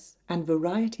 mellowness, and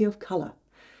variety of colour.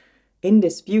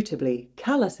 Indisputably,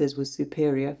 Callas's was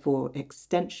superior for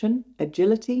extension,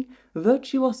 agility,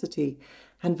 virtuosity,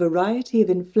 and variety of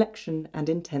inflection and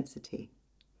intensity.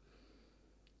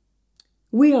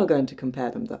 We are going to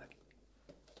compare them, though.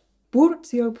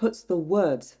 Burzio puts the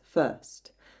words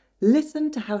first. Listen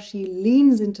to how she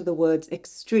leans into the words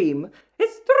extreme,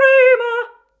 estrema.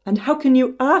 And how can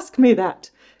you ask me that?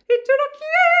 E tu lo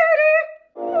chiedi?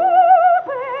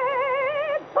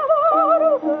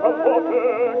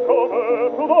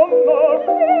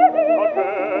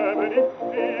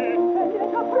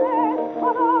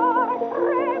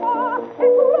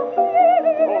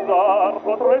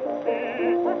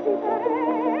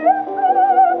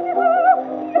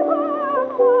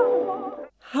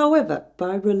 However,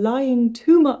 by relying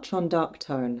too much on dark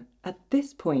tone, at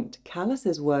this point,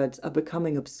 Callas's words are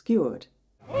becoming obscured.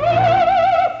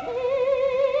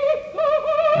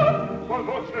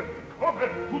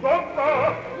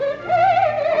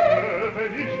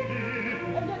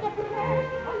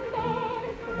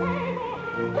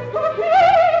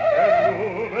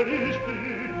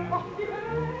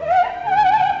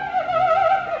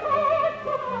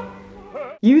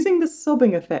 Using the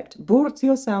sobbing effect,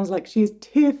 Burzio sounds like she is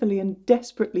tearfully and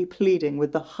desperately pleading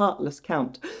with the heartless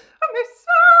Count.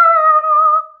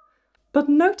 But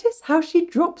notice how she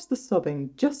drops the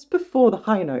sobbing just before the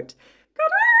high note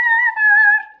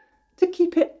to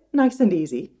keep it nice and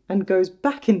easy, and goes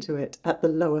back into it at the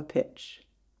lower pitch.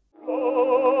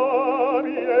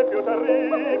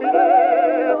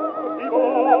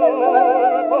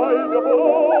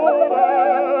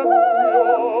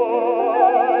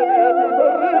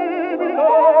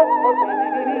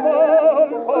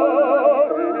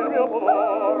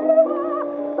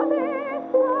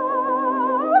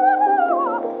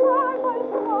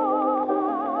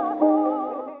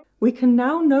 We can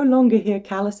now no longer hear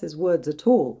Callas's words at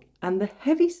all, and the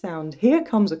heavy sound here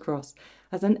comes across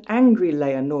as an angry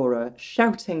Leonora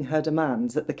shouting her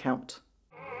demands at the Count.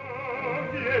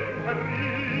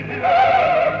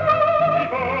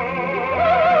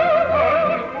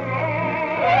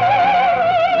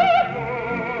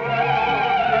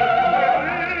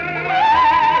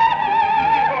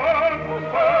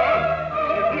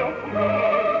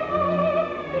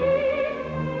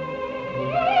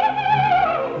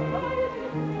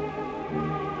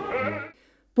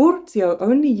 Burzio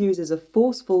only uses a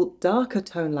forceful, darker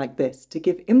tone like this to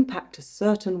give impact to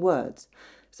certain words,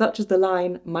 such as the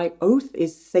line, "My oath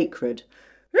is sacred."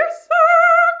 Is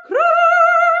sacra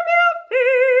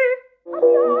mia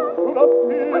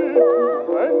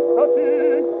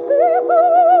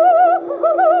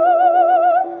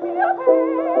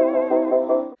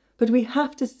But we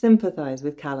have to sympathise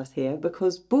with Callas here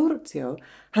because Burzio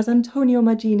has Antonio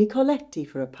Magini Coletti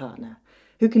for a partner,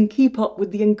 who can keep up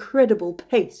with the incredible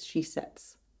pace she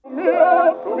sets.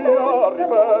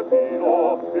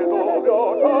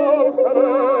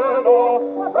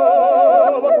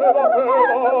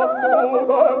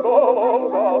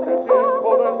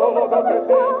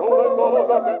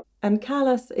 And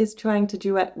Callas is trying to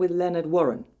duet with Leonard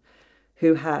Warren,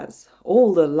 who has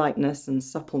all the lightness and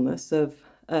suppleness of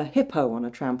a hippo on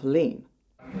a trampoline.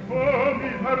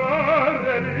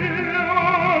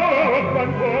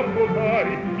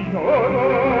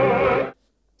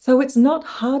 So it's not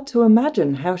hard to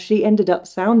imagine how she ended up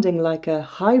sounding like a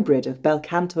hybrid of Bel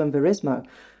Canto and Verismo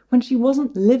when she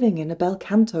wasn't living in a Bel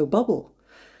Canto bubble.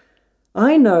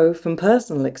 I know from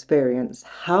personal experience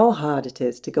how hard it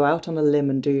is to go out on a limb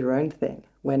and do your own thing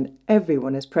when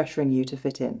everyone is pressuring you to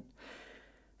fit in.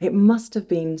 It must have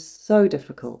been so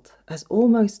difficult, as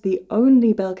almost the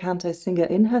only Bel Canto singer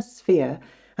in her sphere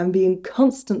and being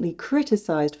constantly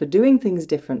criticised for doing things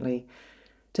differently,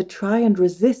 to try and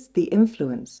resist the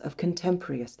influence of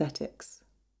contemporary aesthetics.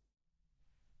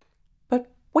 But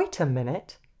wait a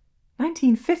minute,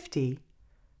 1950?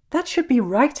 That should be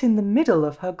right in the middle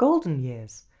of her golden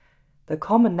years. The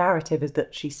common narrative is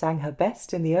that she sang her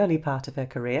best in the early part of her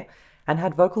career and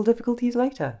had vocal difficulties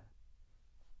later.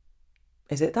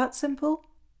 Is it that simple?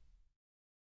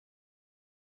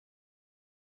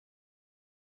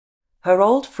 Her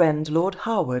old friend Lord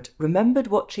Harwood remembered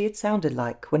what she had sounded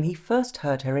like when he first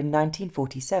heard her in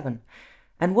 1947,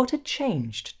 and what had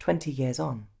changed 20 years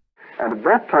on. And at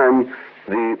that time,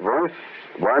 the voice,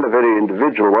 while a very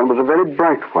individual one, was a very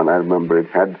bright one, I remember. It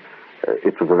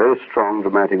was a very strong,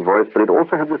 dramatic voice, but it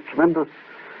also had this tremendous,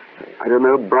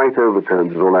 bright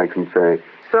overtones is all I can say.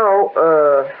 So,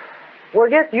 well,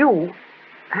 yes, you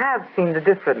have seen the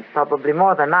difference, probably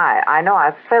more than I. I know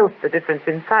I've felt the difference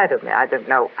inside of me. I don't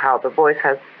know how the voice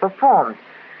has performed.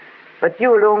 But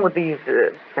you, along with these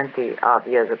 20-odd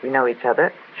years that we know each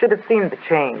other, should have seen the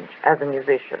change as a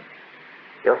musician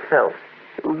yourself.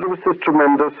 There was this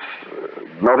tremendous,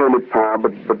 not only power,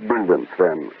 but brilliance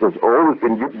then. There's always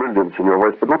been brilliance in your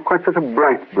voice, but not quite such a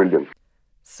bright brilliance.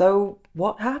 So,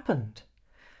 what happened?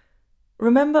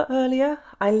 Remember earlier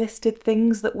I listed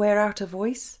things that wear out a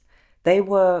voice? They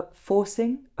were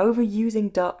forcing,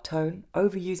 overusing dark tone,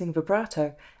 overusing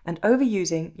vibrato, and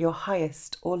overusing your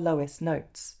highest or lowest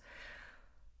notes.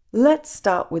 Let's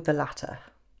start with the latter.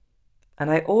 And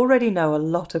I already know a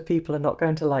lot of people are not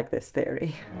going to like this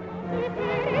theory.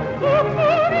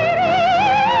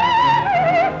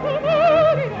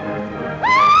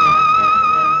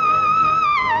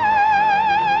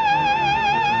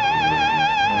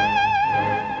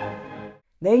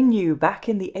 They knew back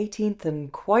in the 18th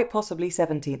and quite possibly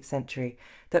 17th century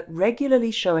that regularly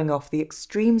showing off the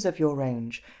extremes of your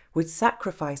range would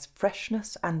sacrifice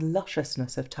freshness and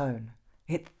lusciousness of tone.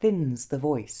 It thins the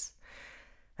voice.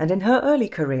 And in her early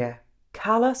career,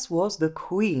 Callas was the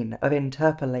queen of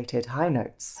interpolated high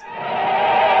notes.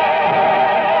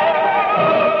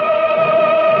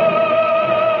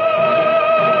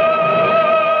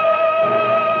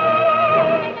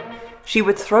 She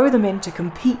would throw them in to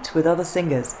compete with other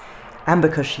singers, and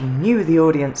because she knew the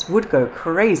audience would go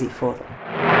crazy for them.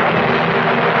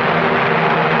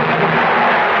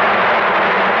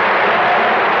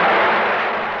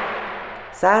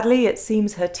 Sadly, it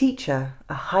seems her teacher,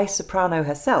 a high soprano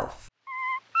herself,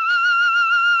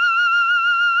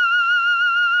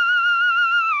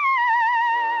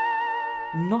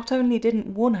 not only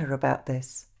didn't warn her about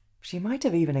this, she might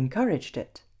have even encouraged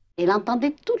it. Elle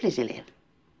entendait tous les élèves.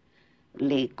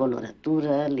 Les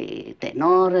coloratures, les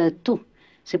ténors, tout.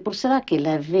 C'est pour cela qu'elle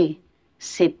avait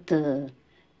cette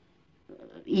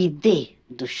idée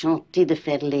de chanter, de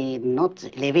faire les notes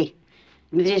élevées.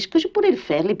 Elle me disait, est-ce que je pourrais le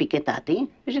faire, les piquettate?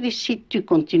 Je dis, si tu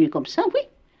continues comme ça, oui,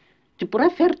 tu pourras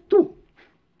faire tout.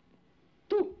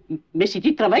 Tout. Mais si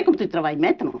tu travailles comme tu travailles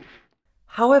maintenant.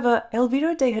 However,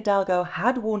 Elvira de Hidalgo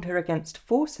had warned her against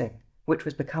forcing, which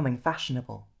was becoming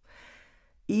fashionable.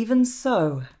 Even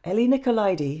so, Ellie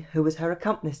Nicolaidi, who was her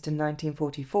accompanist in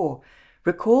 1944,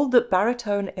 recalled that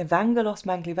baritone Evangelos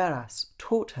Mangliveras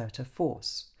taught her to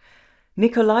force.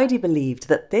 Nicolaidi believed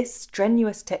that this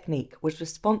strenuous technique was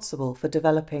responsible for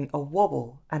developing a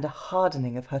wobble and a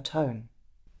hardening of her tone.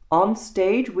 On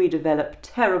stage, we develop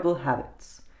terrible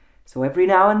habits. So every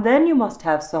now and then you must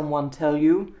have someone tell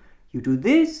you, you do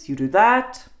this, you do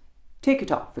that. Take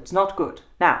it off, it's not good.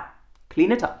 Now,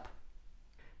 clean it up.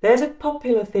 There's a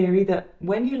popular theory that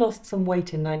when you lost some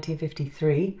weight in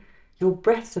 1953, your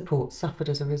breath support suffered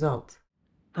as a result.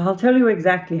 I'll tell you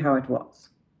exactly how it was.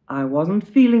 I wasn't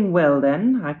feeling well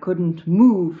then. I couldn't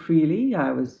move freely.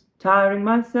 I was tiring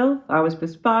myself. I was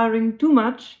perspiring too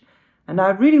much, and I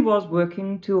really was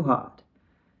working too hard.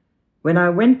 When I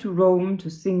went to Rome to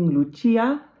sing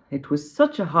Lucia, it was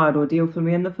such a hard ordeal for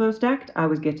me in the first act. I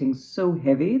was getting so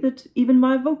heavy that even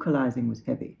my vocalizing was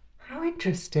heavy. How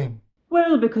interesting.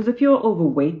 Well, because if you're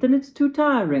overweight, then it's too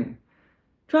tiring.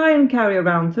 Try and carry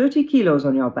around 30 kilos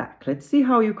on your back. Let's see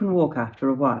how you can walk after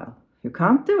a while. You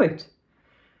can't do it.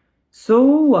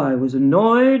 So I was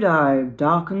annoyed. I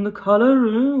darkened the color,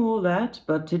 all that,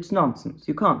 but it's nonsense.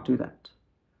 You can't do that.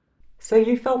 So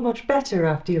you felt much better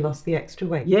after you lost the extra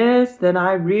weight? Yes, then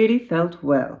I really felt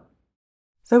well.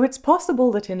 So it's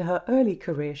possible that in her early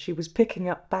career she was picking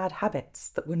up bad habits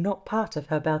that were not part of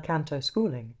her bel canto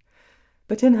schooling.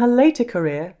 But in her later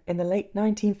career, in the late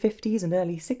 1950s and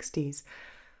early 60s,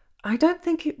 I don't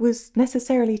think it was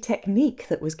necessarily technique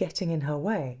that was getting in her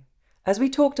way. As we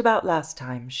talked about last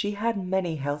time, she had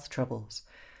many health troubles.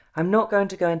 I'm not going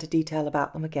to go into detail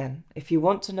about them again. If you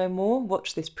want to know more,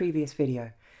 watch this previous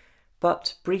video.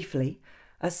 But briefly,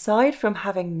 aside from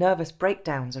having nervous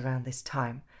breakdowns around this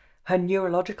time, her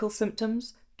neurological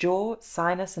symptoms, jaw,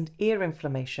 sinus and ear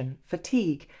inflammation,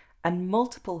 fatigue, and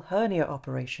multiple hernia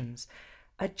operations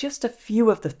are just a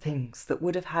few of the things that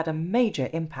would have had a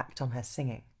major impact on her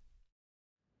singing.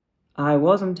 I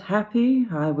wasn't happy.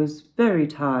 I was very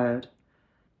tired.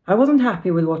 I wasn't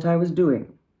happy with what I was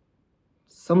doing.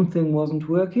 Something wasn't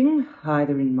working,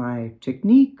 either in my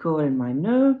technique or in my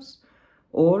nerves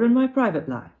or in my private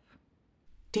life.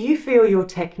 Do you feel your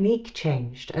technique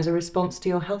changed as a response to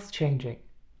your health changing?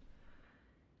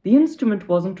 The instrument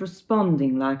wasn't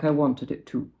responding like I wanted it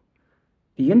to.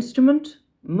 The instrument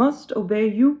must obey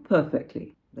you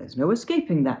perfectly. There's no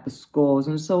escaping that, the scores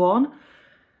and so on.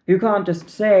 You can't just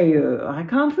say, I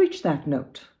can't reach that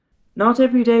note. Not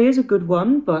every day is a good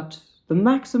one, but the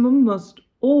maximum must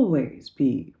always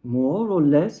be more or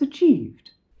less achieved.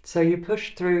 So you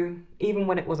pushed through even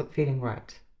when it wasn't feeling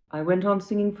right? I went on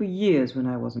singing for years when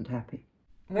I wasn't happy.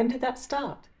 When did that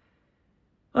start?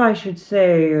 I should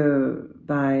say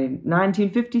by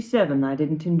 1957 I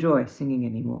didn't enjoy singing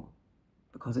anymore,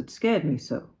 because it scared me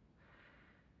so.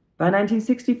 By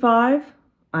 1965,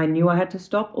 I knew I had to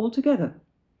stop altogether.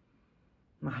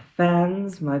 My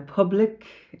fans, my public,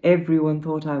 everyone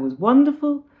thought I was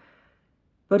wonderful.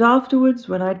 But afterwards,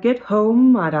 when I'd get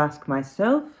home, I'd ask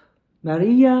myself,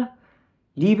 Maria,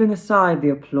 leaving aside the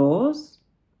applause,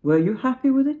 were you happy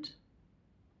with it?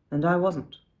 And I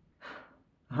wasn't.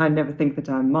 I never think that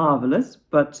I'm marvelous,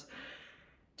 but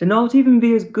to not even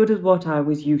be as good as what I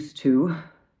was used to,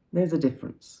 there's a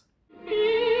difference.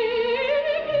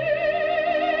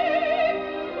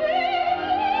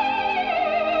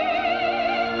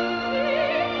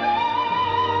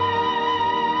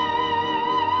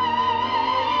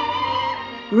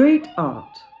 Great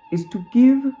art is to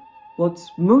give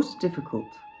what's most difficult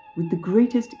with the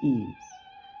greatest ease.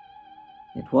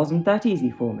 It wasn't that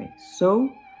easy for me, so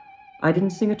I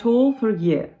didn't sing at all for a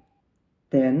year.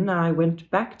 Then I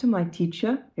went back to my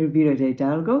teacher, Elvira de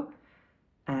Hidalgo,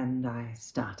 and I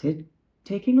started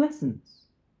taking lessons,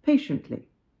 patiently,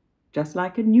 just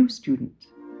like a new student.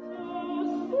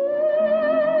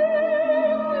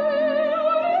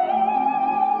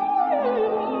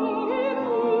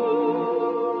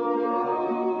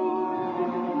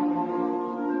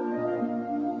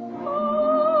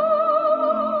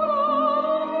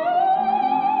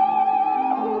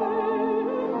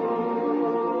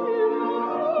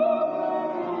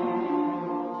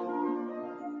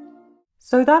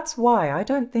 So that's why I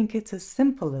don't think it's as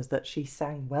simple as that she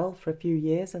sang well for a few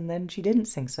years and then she didn't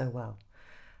sing so well.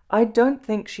 I don't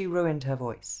think she ruined her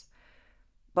voice.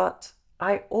 But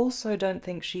I also don't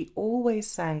think she always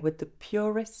sang with the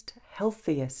purest,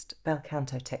 healthiest bel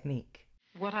canto technique.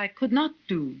 What I could not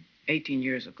do 18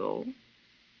 years ago,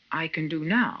 I can do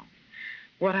now.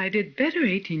 What I did better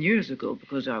 18 years ago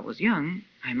because I was young,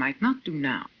 I might not do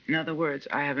now. In other words,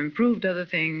 I have improved other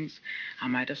things. I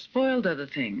might have spoiled other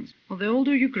things. Well, the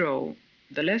older you grow,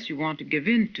 the less you want to give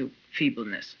in to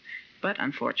feebleness. But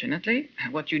unfortunately,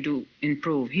 what you do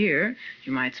improve here,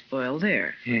 you might spoil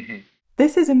there.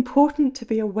 This is important to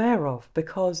be aware of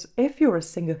because if you're a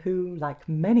singer who, like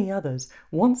many others,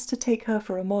 wants to take her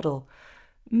for a model,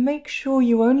 make sure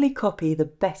you only copy the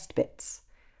best bits.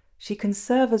 She can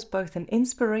serve as both an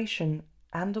inspiration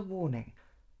and a warning.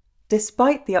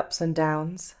 Despite the ups and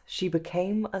downs, she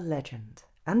became a legend,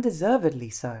 and deservedly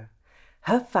so.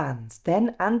 Her fans,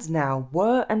 then and now,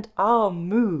 were and are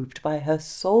moved by her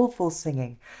soulful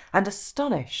singing and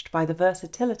astonished by the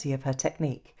versatility of her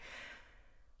technique.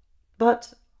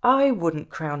 But I wouldn't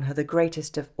crown her the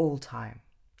greatest of all time.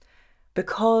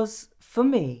 Because, for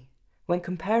me, when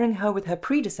comparing her with her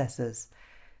predecessors,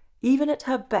 even at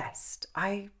her best,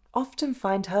 I often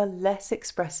find her less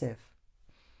expressive.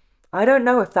 I don't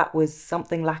know if that was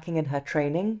something lacking in her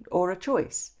training or a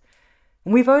choice.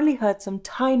 We've only heard some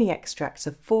tiny extracts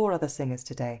of 4 other singers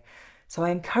today, so I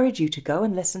encourage you to go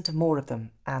and listen to more of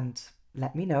them, and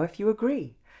let me know if you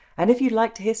agree, and if you'd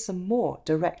like to hear some more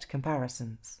direct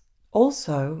comparisons.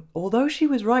 Also, although she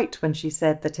was right when she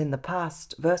said that in the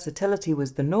past versatility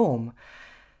was the norm,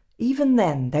 even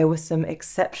then there were some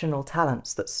exceptional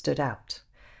talents that stood out.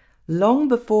 Long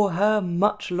before her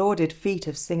much-lauded feat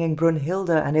of singing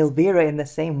Brunhilde and Elvira in the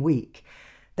same week,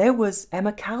 there was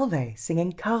Emma Calvé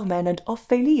singing Carmen and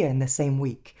Ophelia in the same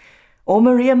week, or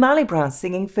Maria Malibran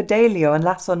singing Fidelio and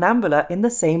La Sonnambula in the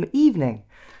same evening,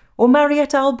 or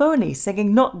Marietta Alboni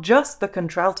singing not just the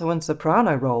contralto and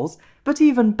soprano roles, but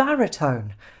even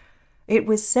baritone. It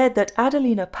was said that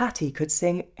Adelina Patti could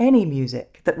sing any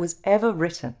music that was ever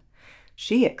written.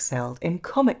 She excelled in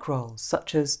comic roles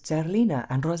such as Zerlina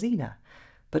and Rosina,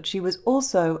 but she was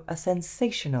also a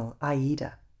sensational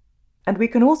Aida. And we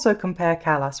can also compare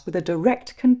Callas with a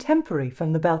direct contemporary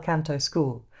from the Bel Canto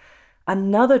school,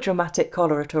 another dramatic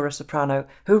coloratura soprano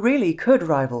who really could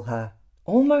rival her,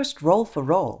 almost role for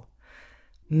role.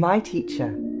 My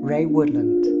teacher, Ray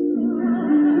Woodland.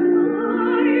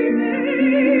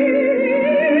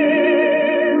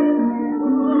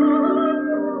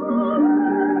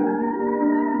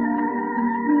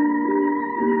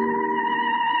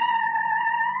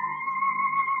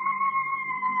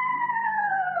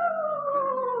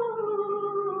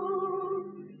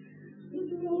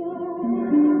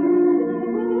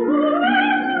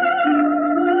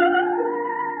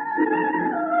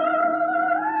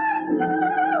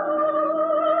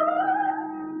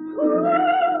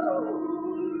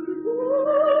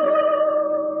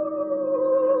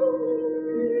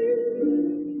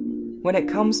 When it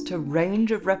comes to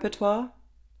range of repertoire,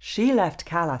 she left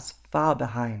Callas far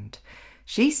behind.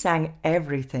 She sang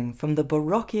everything from the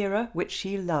Baroque era, which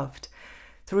she loved,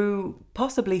 through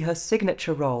possibly her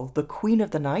signature role, the Queen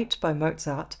of the Night by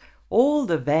Mozart, all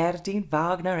the Verdi,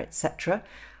 Wagner, etc.,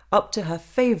 up to her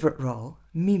favourite role,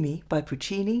 Mimi by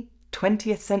Puccini,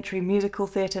 20th century musical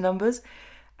theatre numbers,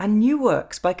 and new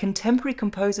works by contemporary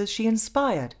composers she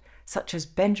inspired, such as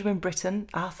Benjamin Britten,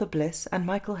 Arthur Bliss, and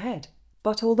Michael Head.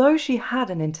 But although she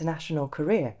had an international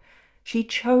career, she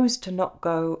chose to not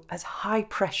go as high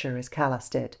pressure as Callas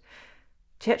did.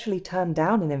 She actually turned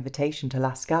down an invitation to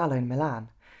La Scala in Milan.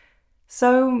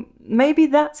 So maybe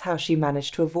that's how she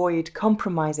managed to avoid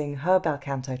compromising her bel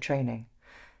canto training,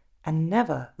 and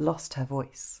never lost her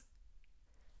voice.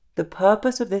 The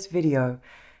purpose of this video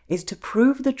is to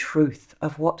prove the truth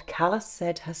of what Callas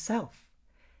said herself.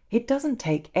 It doesn't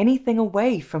take anything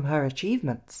away from her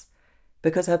achievements,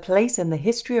 because her place in the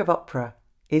history of opera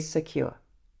is secure.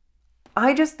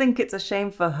 I just think it's a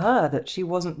shame for her that she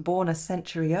wasn't born a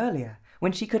century earlier,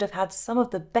 when she could have had some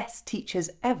of the best teachers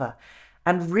ever,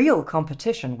 and real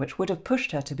competition which would have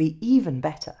pushed her to be even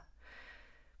better.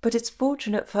 But it's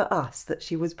fortunate for us that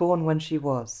she was born when she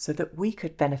was, so that we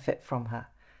could benefit from her.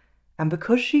 And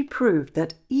because she proved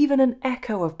that even an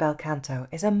echo of bel canto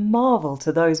is a marvel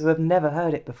to those who have never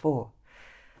heard it before.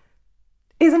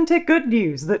 Isn't it good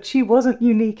news that she wasn't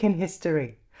unique in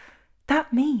history?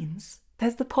 That means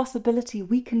there's the possibility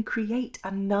we can create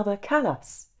another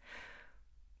Callas.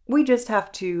 We just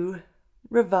have to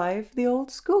revive the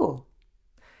old school.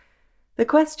 The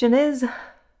question is,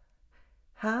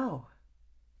 how?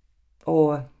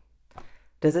 Or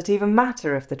does it even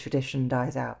matter if the tradition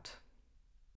dies out?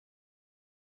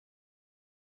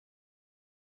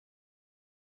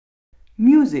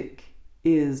 Music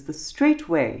is the straight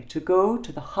way to go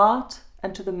to the heart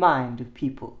and to the mind of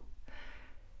people.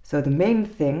 So the main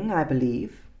thing, I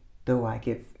believe, though I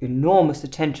give enormous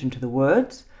attention to the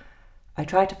words, I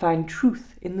try to find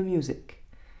truth in the music.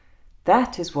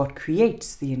 That is what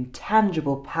creates the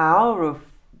intangible power of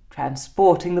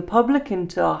transporting the public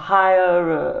into a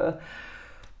higher,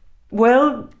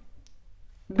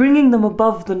 bringing them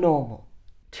above the normal.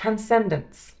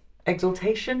 Transcendence.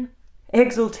 Exaltation?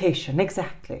 Exaltation,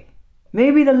 exactly.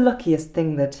 Maybe the luckiest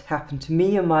thing that happened to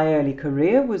me in my early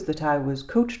career was that I was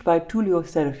coached by Tullio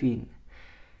Serafin.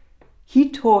 He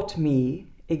taught me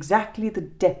exactly the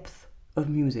depth of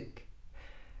music.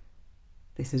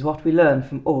 This is what we learn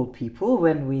from old people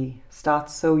when we start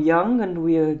so young and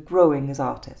we are growing as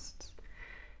artists.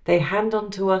 They hand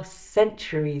on to us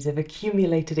centuries of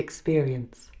accumulated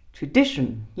experience.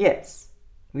 Tradition, yes.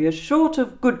 We are short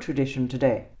of good tradition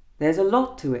today. There's a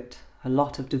lot to it. A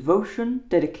lot of devotion,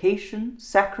 dedication,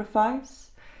 sacrifice.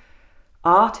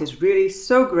 Art is really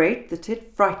so great that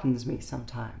it frightens me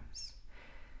sometimes.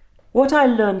 What I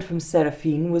learned from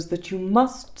Seraphine was that you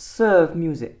must serve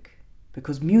music,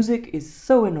 because music is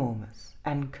so enormous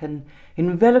and can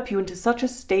envelop you into such a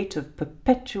state of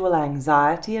perpetual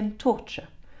anxiety and torture.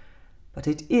 But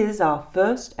it is our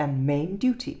first and main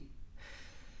duty.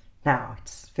 Now,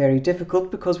 it's very difficult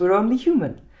because we're only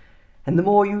human, and the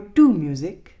more you do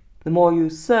music, the more you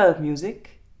serve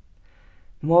music,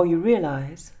 the more you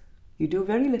realize you do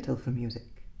very little for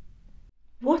music.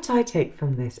 What I take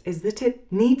from this is that it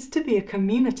needs to be a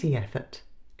community effort.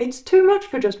 It's too much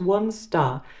for just one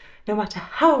star, no matter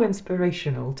how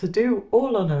inspirational, to do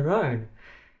all on her own.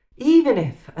 Even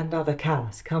if another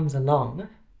Callas comes along,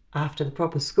 after the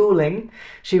proper schooling,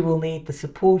 she will need the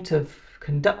support of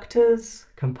conductors,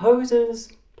 composers,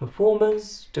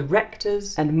 performers,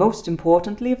 directors, and most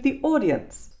importantly of the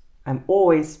audience. I'm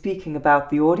always speaking about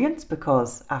the audience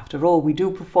because, after all, we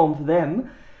do perform for them.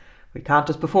 We can't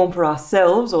just perform for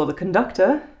ourselves or the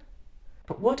conductor.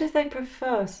 But what if they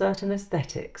prefer certain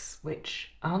aesthetics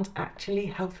which aren't actually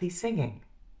healthy singing?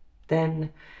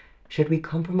 Then, should we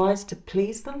compromise to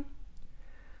please them?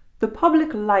 The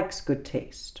public likes good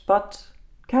taste, but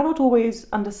cannot always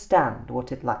understand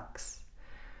what it likes.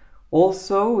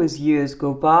 Also, as years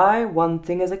go by, one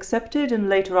thing is accepted and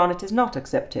later on it is not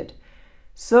accepted.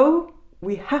 So,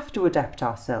 we have to adapt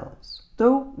ourselves,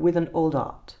 though with an old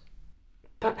art.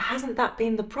 But hasn't that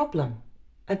been the problem?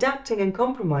 Adapting and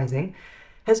compromising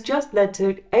has just led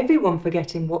to everyone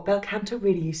forgetting what Bel Canto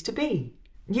really used to be.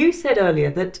 You said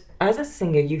earlier that as a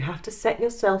singer you have to set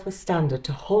yourself a standard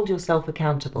to hold yourself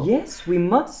accountable. Yes, we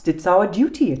must. It's our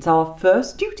duty. It's our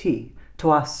first duty.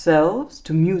 To ourselves,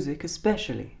 to music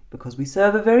especially, because we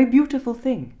serve a very beautiful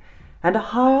thing. And a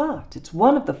high art. It's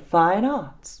one of the fine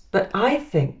arts. But I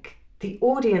think the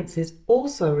audience is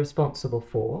also responsible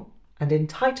for, and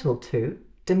entitled to,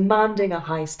 demanding a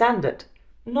high standard,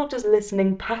 not just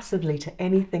listening passively to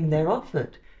anything they're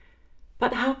offered.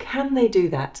 But how can they do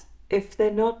that if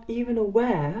they're not even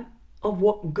aware of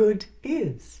what good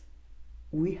is?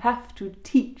 We have to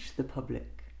teach the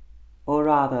public, or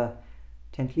rather,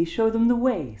 gently show them the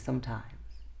way sometimes.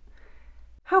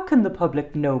 How can the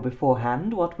public know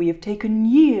beforehand what we have taken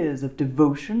years of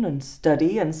devotion and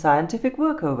study and scientific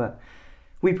work over?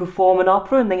 We perform an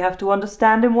opera and they have to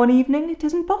understand in one evening? It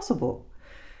isn't possible.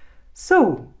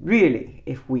 So, really,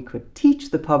 if we could teach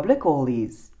the public all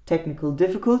these technical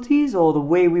difficulties or the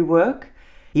way we work,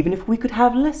 even if we could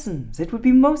have lessons, it would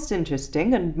be most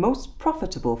interesting and most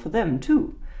profitable for them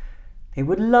too. They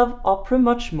would love opera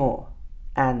much more,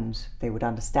 and they would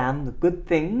understand the good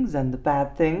things and the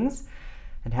bad things,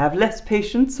 and have less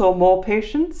patience or more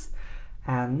patience,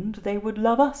 and they would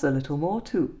love us a little more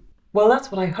too. Well,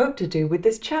 that's what I hope to do with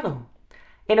this channel,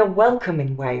 in a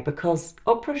welcoming way, because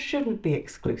opera shouldn't be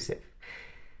exclusive.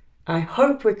 I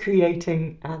hope we're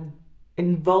creating an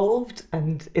involved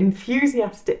and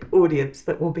enthusiastic audience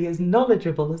that will be as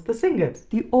knowledgeable as the singers.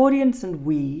 The audience and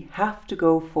we have to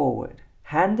go forward,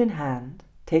 hand in hand,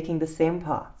 taking the same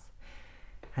path.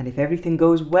 And if everything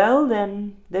goes well,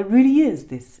 then there really is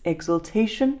this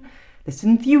exultation, this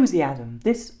enthusiasm,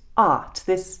 this art,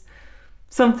 this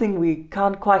something we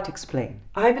can't quite explain.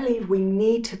 I believe we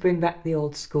need to bring back the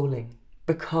old schooling,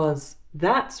 because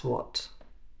that's what,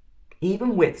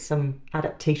 even with some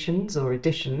adaptations or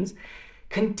additions,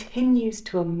 continues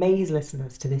to amaze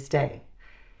listeners to this day.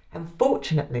 And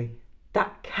fortunately,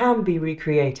 that can be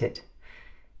recreated.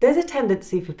 There's a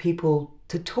tendency for people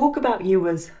to talk about you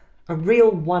as a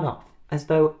real one-off, as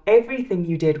though everything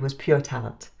you did was pure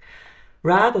talent,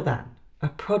 rather than a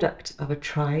product of a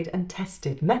tried and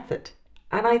tested method.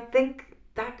 And I think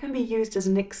that can be used as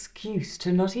an excuse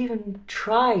to not even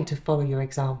try to follow your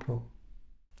example.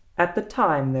 At the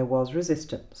time there was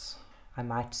resistance. I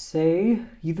might say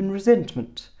even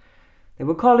resentment. There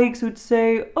were colleagues who'd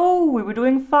say, "Oh, we were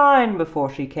doing fine before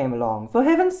she came along. For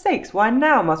heaven's sakes, why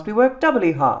now must we work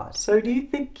doubly hard?" So do you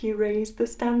think you raised the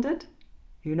standard?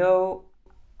 You know,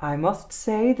 I must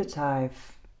say that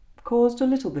I've caused a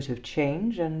little bit of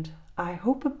change, and I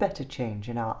hope a better change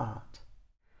in our art.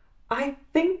 I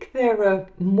think there are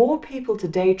more people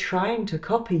today trying to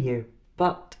copy you,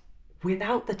 but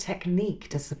without the technique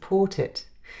to support it.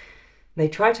 They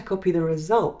try to copy the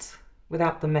result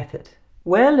without the method.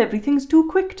 Well, everything's too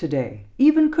quick today.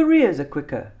 Even careers are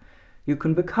quicker. You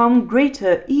can become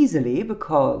greater easily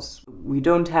because we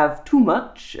don't have too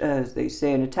much, as they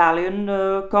say in Italian,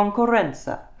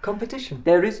 concorrenza. Competition.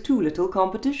 There is too little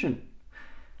competition.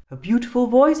 A beautiful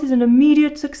voice is an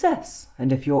immediate success,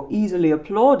 and if you're easily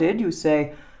applauded, you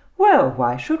say, "Well,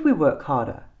 why should we work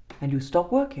harder?" and you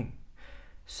stop working.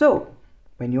 So,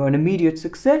 when you're an immediate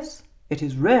success, It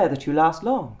is rare that you last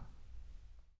long.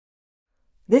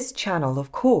 This channel,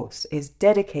 of course, is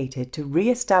dedicated to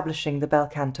re-establishing the Bel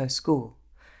Canto school.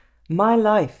 My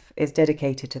life is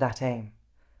dedicated to that aim.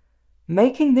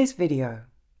 Making this video,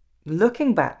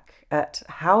 looking back at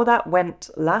how that went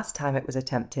last time it was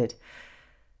attempted,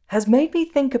 has made me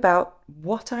think about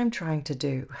what I'm trying to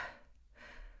do.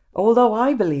 Although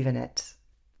I believe in it,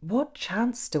 what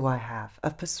chance do I have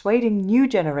of persuading new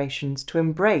generations to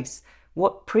embrace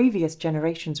what previous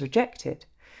generations rejected?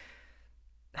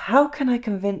 How can I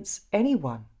convince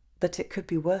anyone that it could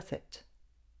be worth it?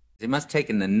 It must take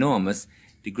an enormous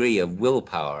degree of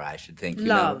willpower, I should think.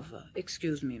 Love.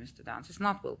 Excuse me, Mr. Dance. It's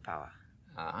not willpower.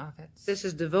 That's... This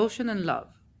is devotion and love.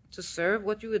 To serve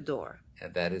what you adore.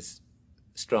 That is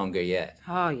stronger yet.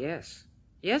 Ah, yes.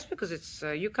 Yes, because it's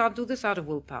you can't do this out of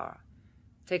willpower.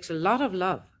 It takes a lot of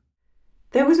love.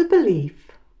 There was a belief,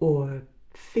 or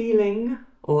feeling,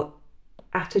 or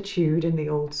attitude in the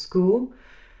old school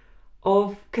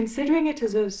of considering it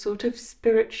as a sort of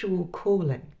spiritual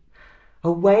calling, a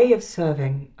way of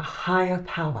serving a higher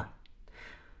power.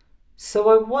 So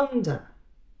I wonder,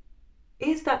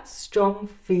 is that strong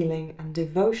feeling and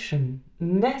devotion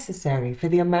necessary for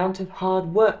the amount of hard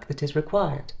work that is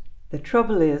required? The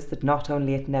trouble is that not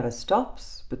only it never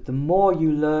stops, but the more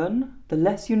you learn, the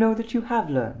less you know that you have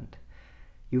learned.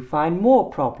 You find more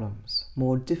problems,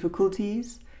 more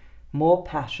difficulties, more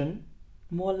passion,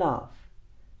 more love,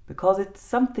 because it's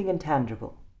something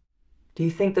intangible. Do you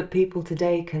think that people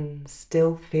today can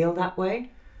still feel that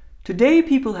way? Today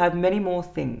people have many more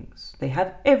things. They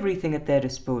have everything at their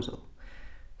disposal.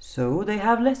 So they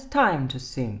have less time to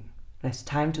sing, less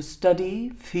time to study,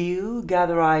 feel,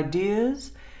 gather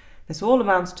ideas. This all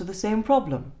amounts to the same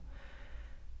problem.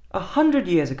 100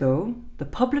 years ago, the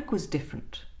public was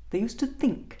different. They used to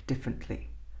think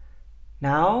differently.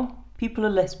 Now, people are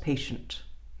less patient.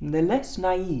 They're less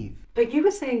naive. But you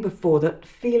were saying before that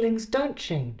feelings don't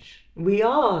change. We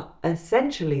are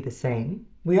essentially the same.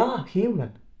 We are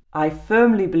human. I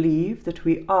firmly believe that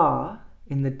we are,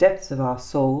 in the depths of our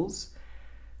souls,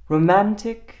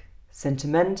 romantic,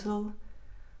 sentimental,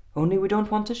 only we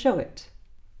don't want to show it.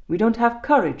 We don't have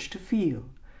courage to feel.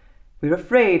 We're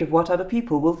afraid of what other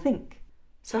people will think.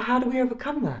 So how do we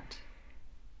overcome that?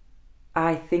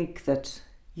 I think that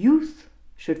youth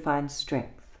should find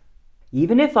strength.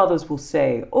 Even if others will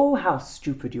say, "Oh, how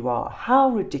stupid you are, how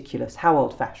ridiculous, how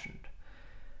old-fashioned."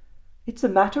 It's a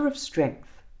matter of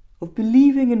strength, of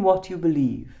believing in what you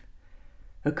believe.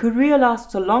 A career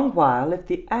lasts a long while if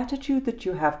the attitude that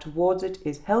you have towards it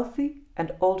is healthy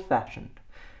and old-fashioned,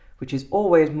 which is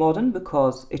always modern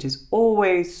because it is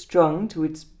always strung to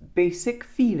its basic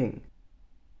feeling.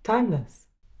 Timeless.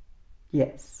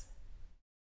 Yes.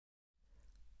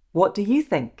 What do you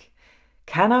think?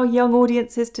 Can our young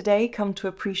audiences today come to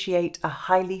appreciate a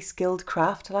highly skilled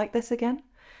craft like this again?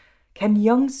 Can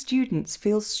young students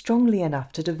feel strongly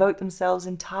enough to devote themselves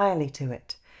entirely to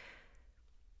it?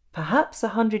 Perhaps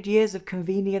 100 years of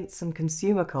convenience and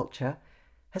consumer culture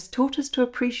has taught us to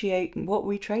appreciate what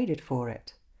we traded for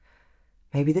it.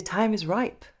 Maybe the time is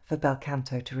ripe for Bel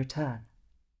Canto to return.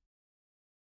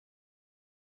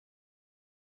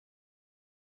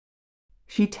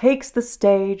 She takes the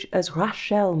stage as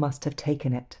Rachel must have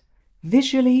taken it.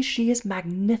 Visually, she is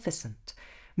magnificent.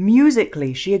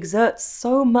 Musically, she exerts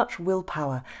so much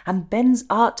willpower and bends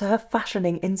art to her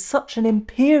fashioning in such an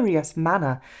imperious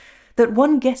manner that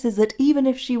one guesses that even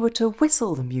if she were to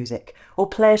whistle the music or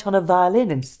play it on a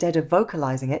violin instead of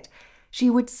vocalizing it, she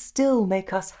would still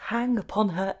make us hang upon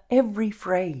her every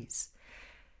phrase.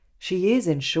 She is,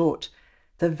 in short,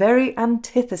 the very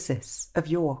antithesis of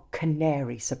your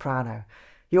canary soprano,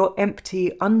 your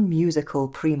empty, unmusical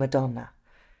prima donna.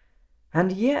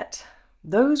 And yet,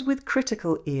 those with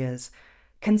critical ears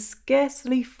can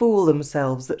scarcely fool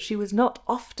themselves that she was not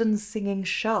often singing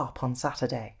sharp on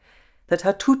Saturday, that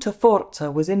her tutta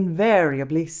forza was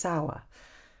invariably sour,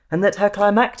 and that her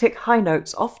climactic high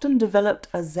notes often developed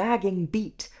a zagging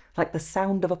beat like the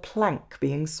sound of a plank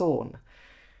being sawn.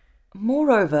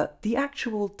 Moreover, the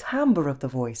actual timbre of the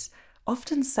voice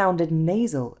often sounded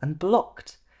nasal and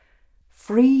blocked.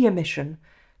 Free emission,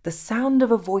 the sound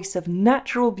of a voice of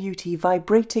natural beauty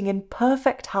vibrating in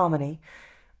perfect harmony,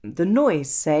 the noise,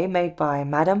 say, made by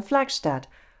Madame Flagstad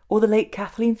or the late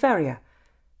Kathleen Ferrier,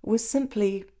 was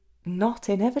simply not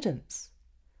in evidence.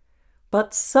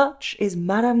 But such is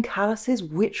Madame Callas's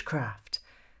witchcraft,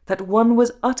 that one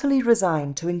was utterly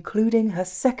resigned to including her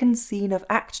second scene of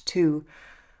Act 2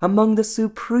 among the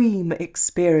supreme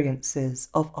experiences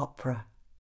of opera.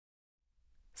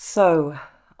 So,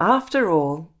 after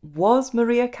all, was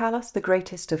Maria Callas the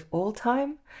greatest of all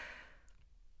time?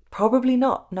 Probably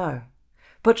not, no.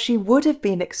 but she would have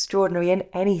been extraordinary in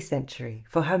any century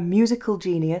for her musical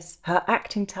genius, her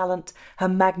acting talent, her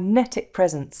magnetic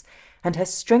presence, and her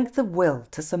strength of will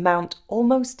to surmount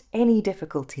almost any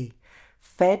difficulty,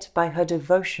 fed by her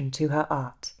devotion to her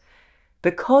art.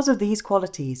 Because of these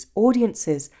qualities,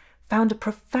 audiences found a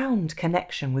profound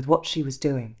connection with what she was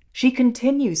doing. She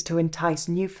continues to entice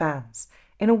new fans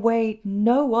in a way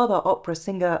no other opera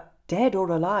singer, dead or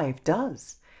alive,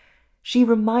 does. She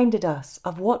reminded us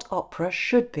of what opera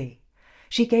should be.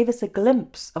 She gave us a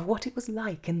glimpse of what it was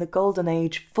like in the golden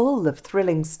age, full of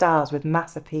thrilling stars with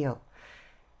mass appeal.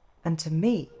 And to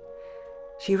me,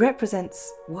 she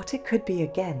represents what it could be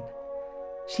again.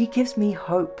 She gives me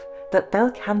hope that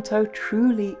Bel Canto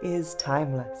truly is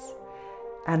timeless,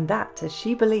 and that, as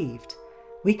she believed,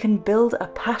 we can build a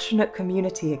passionate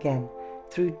community again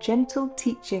through gentle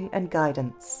teaching and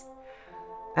guidance,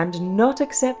 and not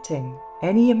accepting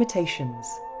any imitations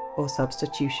or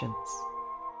substitutions.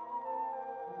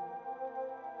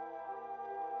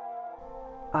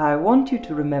 I want you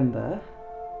to remember,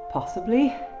 possibly,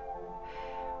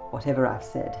 whatever I've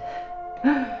said.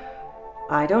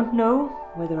 I don't know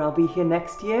whether I'll be here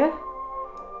next year,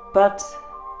 but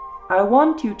I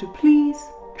want you to please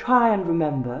try and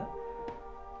remember,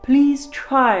 please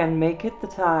try and make it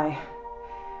that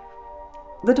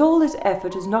all this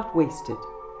effort is not wasted,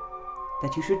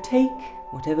 that you should take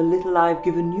whatever little I've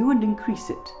given you and increase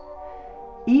it.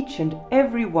 Each and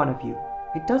every one of you.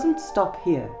 It doesn't stop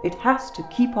here. It has to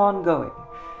keep on going,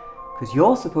 because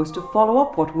you're supposed to follow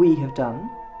up what we have done.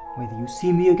 Whether you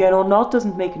see me again or not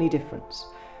doesn't make any difference.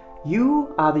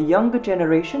 You are the younger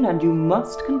generation and you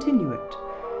must continue it.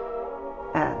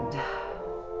 And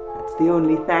that's the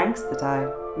only thanks that I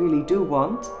really do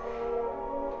want.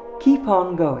 Keep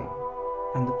on going,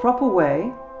 and the proper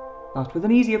way, not with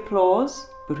an easy applause,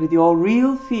 but with your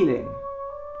real feeling,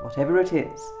 whatever it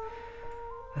is.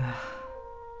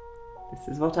 This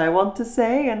is what I want to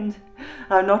say, and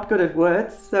I'm not good at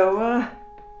words, so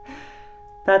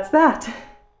that's that.